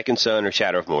either Second Son or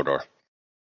Shadow of Mordor.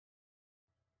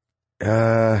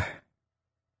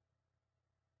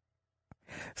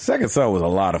 Second Son was a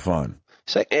lot of fun.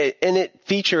 And it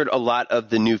featured a lot of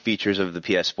the new features of the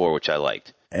PS4, which I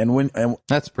liked. And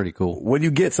that's pretty cool. When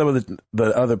you get some of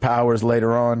the other powers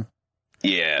later on.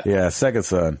 Yeah. Second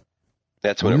Son.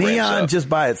 That's when it ramps Neon up. just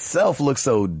by itself looks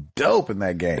so dope in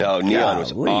that game. Oh, Neon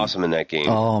was awesome in that game.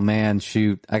 Oh man,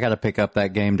 shoot. I got to pick up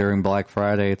that game during Black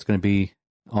Friday. It's going to be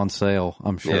on sale,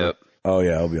 I'm sure. Yep. Oh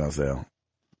yeah, it'll be on sale.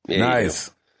 Yeah,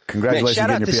 nice. Congratulations man, shout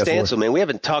on out to your PS4. Stancil, man. We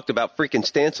haven't talked about freaking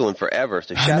Stancil in forever.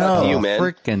 So shout out to you, man.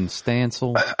 Freaking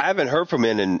Stancil. I haven't heard from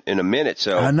him in a minute,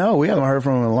 so. I know. We haven't heard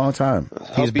from him in a long time.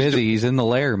 He's busy. He's in the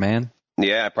lair, man.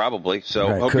 Yeah, probably. So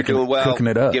Right, hope you're doing well. Cooking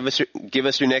it up. Give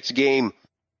us your next game.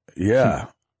 Yeah.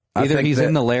 Either he's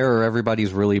in the lair or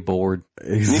everybody's really bored.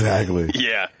 Exactly.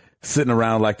 Yeah. Sitting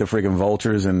around like the freaking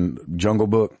vultures in Jungle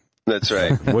Book. That's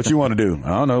right. What you want to do? I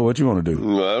don't know. What you want to do?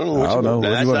 I don't know. I don't know.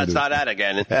 What you wanna That's do? not that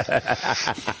again.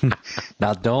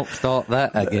 Now don't start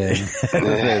that again.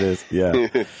 There it is.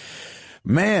 Yeah.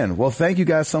 Man, well, thank you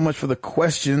guys so much for the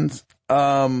questions.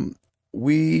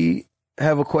 We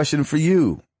have a question for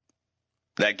you.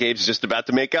 That Gabe's just about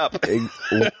to make up.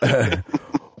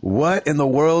 What in the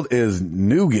world is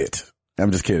nougat?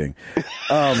 I'm just kidding.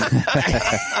 Let's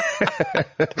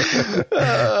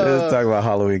talk about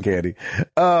Halloween candy.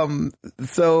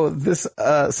 So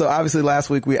obviously last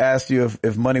week we asked you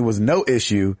if money was no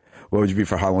issue, what would you be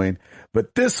for Halloween?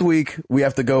 But this week we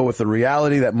have to go with the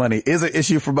reality that money is an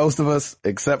issue for most of us,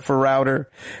 except for Router.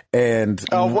 And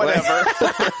whatever.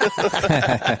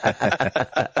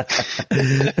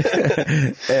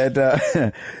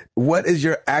 And what is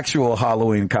your actual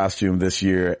Halloween costume this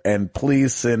year? And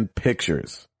please send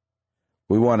pictures.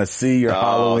 We want to see your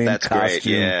Halloween that's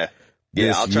costume. Great.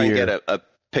 Yeah. I'll try and get a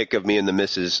pic of me and the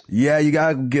missus. Yeah, you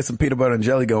gotta get some peanut butter and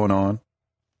jelly going on.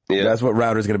 Yeah. That's what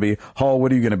Router's gonna be. Hall,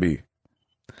 what are you gonna be?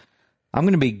 I'm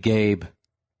going to be Gabe.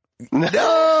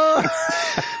 No!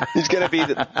 He's going to be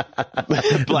the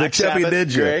Black Chubby Sabbath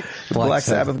Ninja. Gray. Black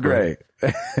Sabbath Gray.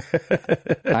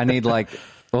 I need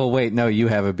wait, no, you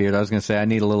have a beard. I was going to say I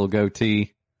need a little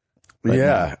goatee.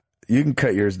 Yeah. You can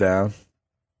cut yours down.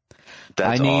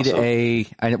 That's I need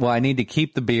awesome. I need to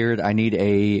keep the beard. I need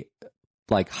a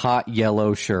hot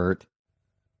yellow shirt.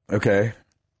 Okay.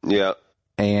 Yeah.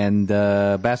 And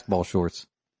basketball shorts.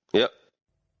 Yep.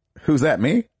 Who's that,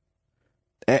 me?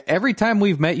 Every time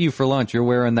we've met you for lunch, you're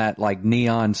wearing that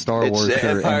neon Star Wars It's the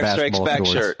shirt and Empire Strikes basketball Back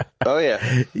shorts. shirt. Oh,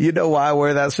 yeah. You know why I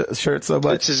wear that shirt so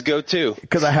much? It's his go-to.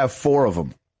 Because I have 4 of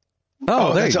them.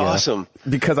 Oh, there that's you go. awesome.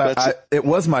 Because it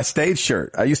was my stage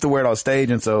shirt. I used to wear it on stage,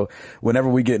 and so whenever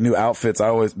we get new outfits,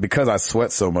 because I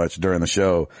sweat so much during the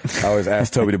show, I always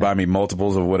ask Toby to buy me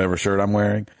multiples of whatever shirt I'm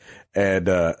wearing. And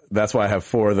that's why I have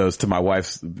 4 of those to my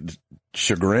wife's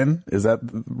chagrin. Is that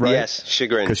right? Yes,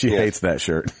 chagrin. Because she hates that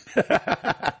shirt.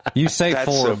 You say That's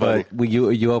 4, so funny. but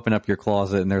you open up your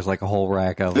closet and there's a whole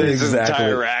rack of it. This is an Exactly.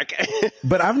 entire rack.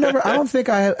 But I don't think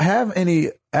I have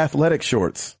any athletic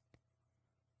shorts.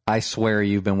 I swear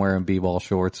you've been wearing b-ball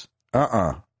shorts.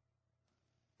 No,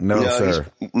 sir.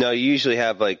 No, you usually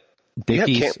have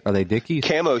Dickies? Are they Dickies?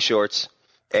 camo shorts.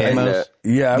 And, Camos?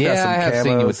 Yeah, I've got some I have camos.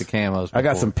 seen you with the camos before. I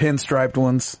got some pinstriped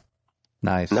ones.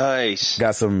 Nice. nice.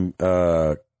 Got some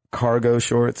cargo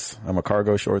shorts. I'm a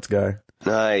cargo shorts guy.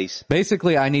 Nice.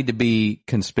 Basically, I need to be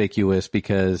conspicuous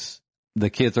because the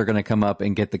kids are going to come up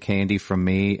and get the candy from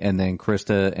me, and then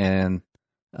Krista and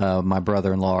my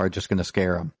brother-in-law are just going to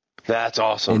scare them That's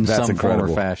awesome. in That's some form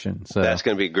incredible. or fashion. So That's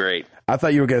going to be great. I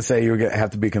thought you were going to say you were going to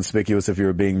have to be conspicuous if you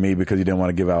were being me because you didn't want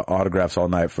to give out autographs all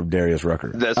night from Darius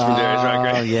Rucker. That's from Darius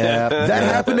Rucker. Oh, yeah. That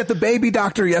happened at the baby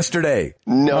doctor yesterday.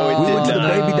 No, it We did went to the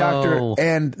not. baby doctor, No.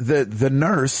 and the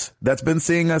nurse that's been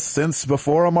seeing us since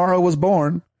before Amara was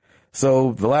born,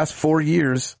 so the last 4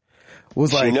 years,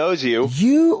 was like, She knows you.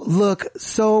 You look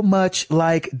so much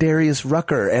like Darius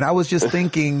Rucker. And I was just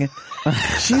thinking,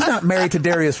 she's not married to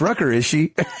Darius Rucker, is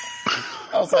she?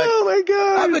 I was like, oh my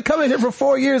God. I've been coming here for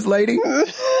 4 years, lady.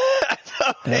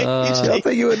 Y'all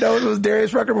think you would know it was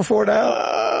Darius Rucker before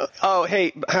now? Oh,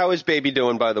 hey, how is baby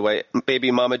doing, by the way?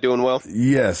 Baby mama doing well?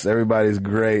 Yes, everybody's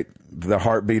great. The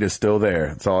heartbeat is still there.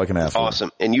 That's all I can ask for.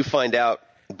 Awesome. And you find out,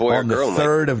 boy On or girl. the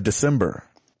 3rd of December.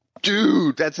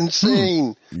 Dude, that's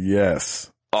insane.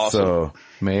 Yes. Awesome. So,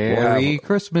 Merry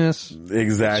Christmas.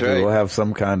 exactly. That's right. We'll have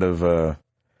some kind of,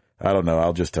 I don't know.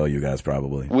 I'll just tell you guys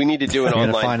probably. We need to do an You're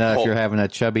online going to find out poll. if you're having a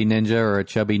chubby ninja or a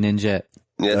chubby ninjette.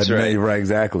 That's right. Right,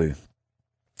 exactly.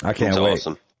 I can't That's wait.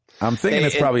 awesome. I'm thinking Hey,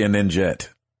 it's probably a ninjet.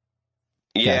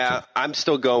 Yeah, I'm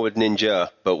still going with ninja,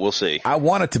 but we'll see. I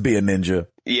want it to be a ninja.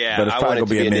 Yeah, But it's I probably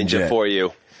want it to gonna be a ninja ninjet. for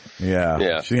you. Yeah.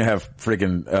 Yeah. She's going to have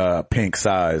freaking pink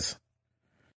size.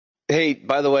 Hey,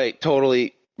 by the way,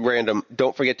 totally random.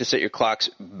 Don't forget to set your clocks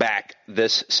back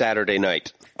this Saturday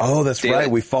night. Oh, that's right.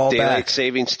 We fall Daylight back.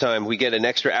 savings time. We get an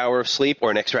extra hour of sleep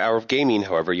or an extra hour of gaming,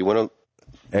 however you want to.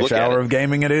 Extra look at hour it. of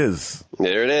gaming it is.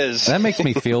 There it is. That makes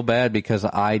me feel bad because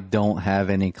I don't have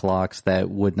any clocks that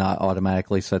would not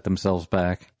automatically set themselves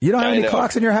back. You don't have I any know.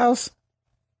 clocks in your house?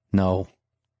 No.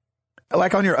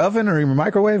 Like on your oven or your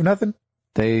microwave? Nothing?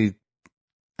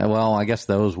 Well, I guess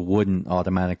those wouldn't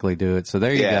automatically do it. So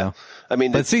there you Yeah. go. I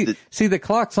mean, But see the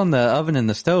clocks on the oven and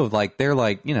the stove, like they're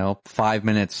like, 5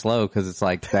 minutes slow because it's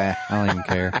like, I don't even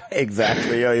care.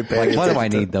 Exactly. Oh, you pay Like, why do I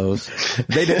attention. need those?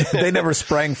 They never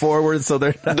sprang forward, so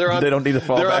they don't need to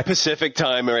fall They're on back. Pacific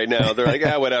time right now. They're like,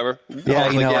 whatever. Yeah, I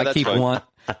was like, I that's keep fine.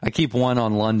 I keep one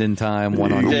on London time,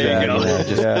 one on There you go.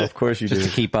 just, Yeah, of course you just do.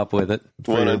 to keep up with it.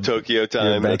 One on Tokyo Your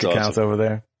time. bank That's accounts awesome. over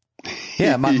there.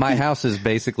 Yeah, my house is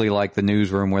basically like the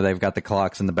newsroom where they've got the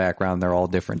clocks in the background. They're all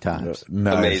different times.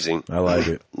 Nice. Amazing. I like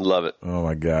it. Love it. Oh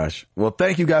my gosh. Well,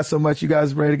 thank you guys so much. You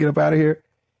guys ready to get up out of here?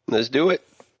 Let's do it.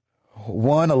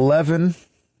 111,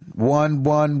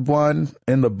 111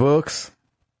 in the books.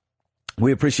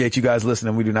 We appreciate you guys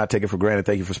listening. We do not take it for granted.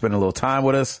 Thank you for spending a little time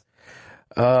with us.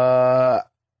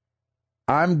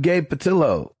 I'm Gabe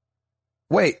Patillo.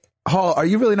 Wait, Hall, are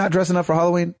you really not dressing up for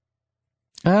Halloween?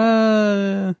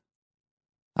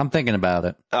 I'm thinking about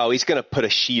it. Oh, he's going to put a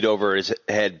sheet over his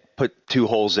head, put 2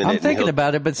 holes in it. I'm and thinking he'll-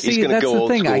 about it, but he's see, gonna that's go the old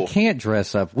thing. I school. can't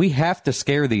dress up. We have to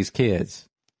scare these kids.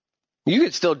 You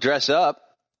could still dress up.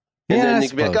 And Yeah, then I you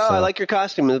can be like, suppose I so. like your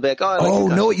costume. And they'll be like, I like your Oh,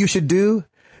 costume. know what you should do?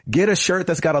 Get a shirt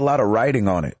that's got a lot of writing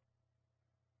on it.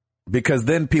 Because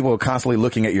then people are constantly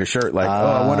looking at your shirt like,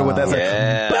 I wonder what that's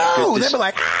Yeah. like. Boom! Good They'll be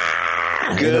like,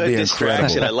 It'll Good be distraction.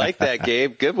 incredible. I like that,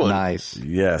 Gabe. Good one. Nice.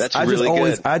 Yes. That's I really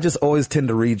good. I just always tend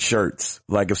to read shirts.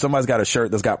 Like if somebody's got a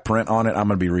shirt that's got print on it, I'm going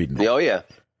to be reading it. Oh, yeah.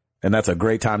 And that's a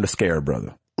great time to scare,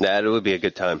 brother. That would be a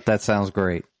good time. That sounds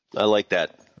great. I like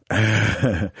that.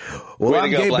 Well, Way to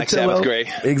I'm go, Gabe Black Patillo. Sabbath Gray.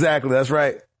 Exactly. That's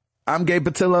right. I'm Gabe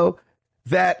Patillo.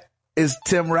 That is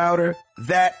Tim Router.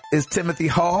 That is Timothy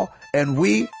Hall. And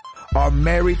we are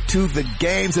married to the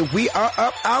games. And we are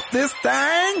up out this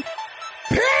thing.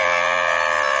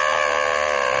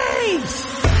 Peace!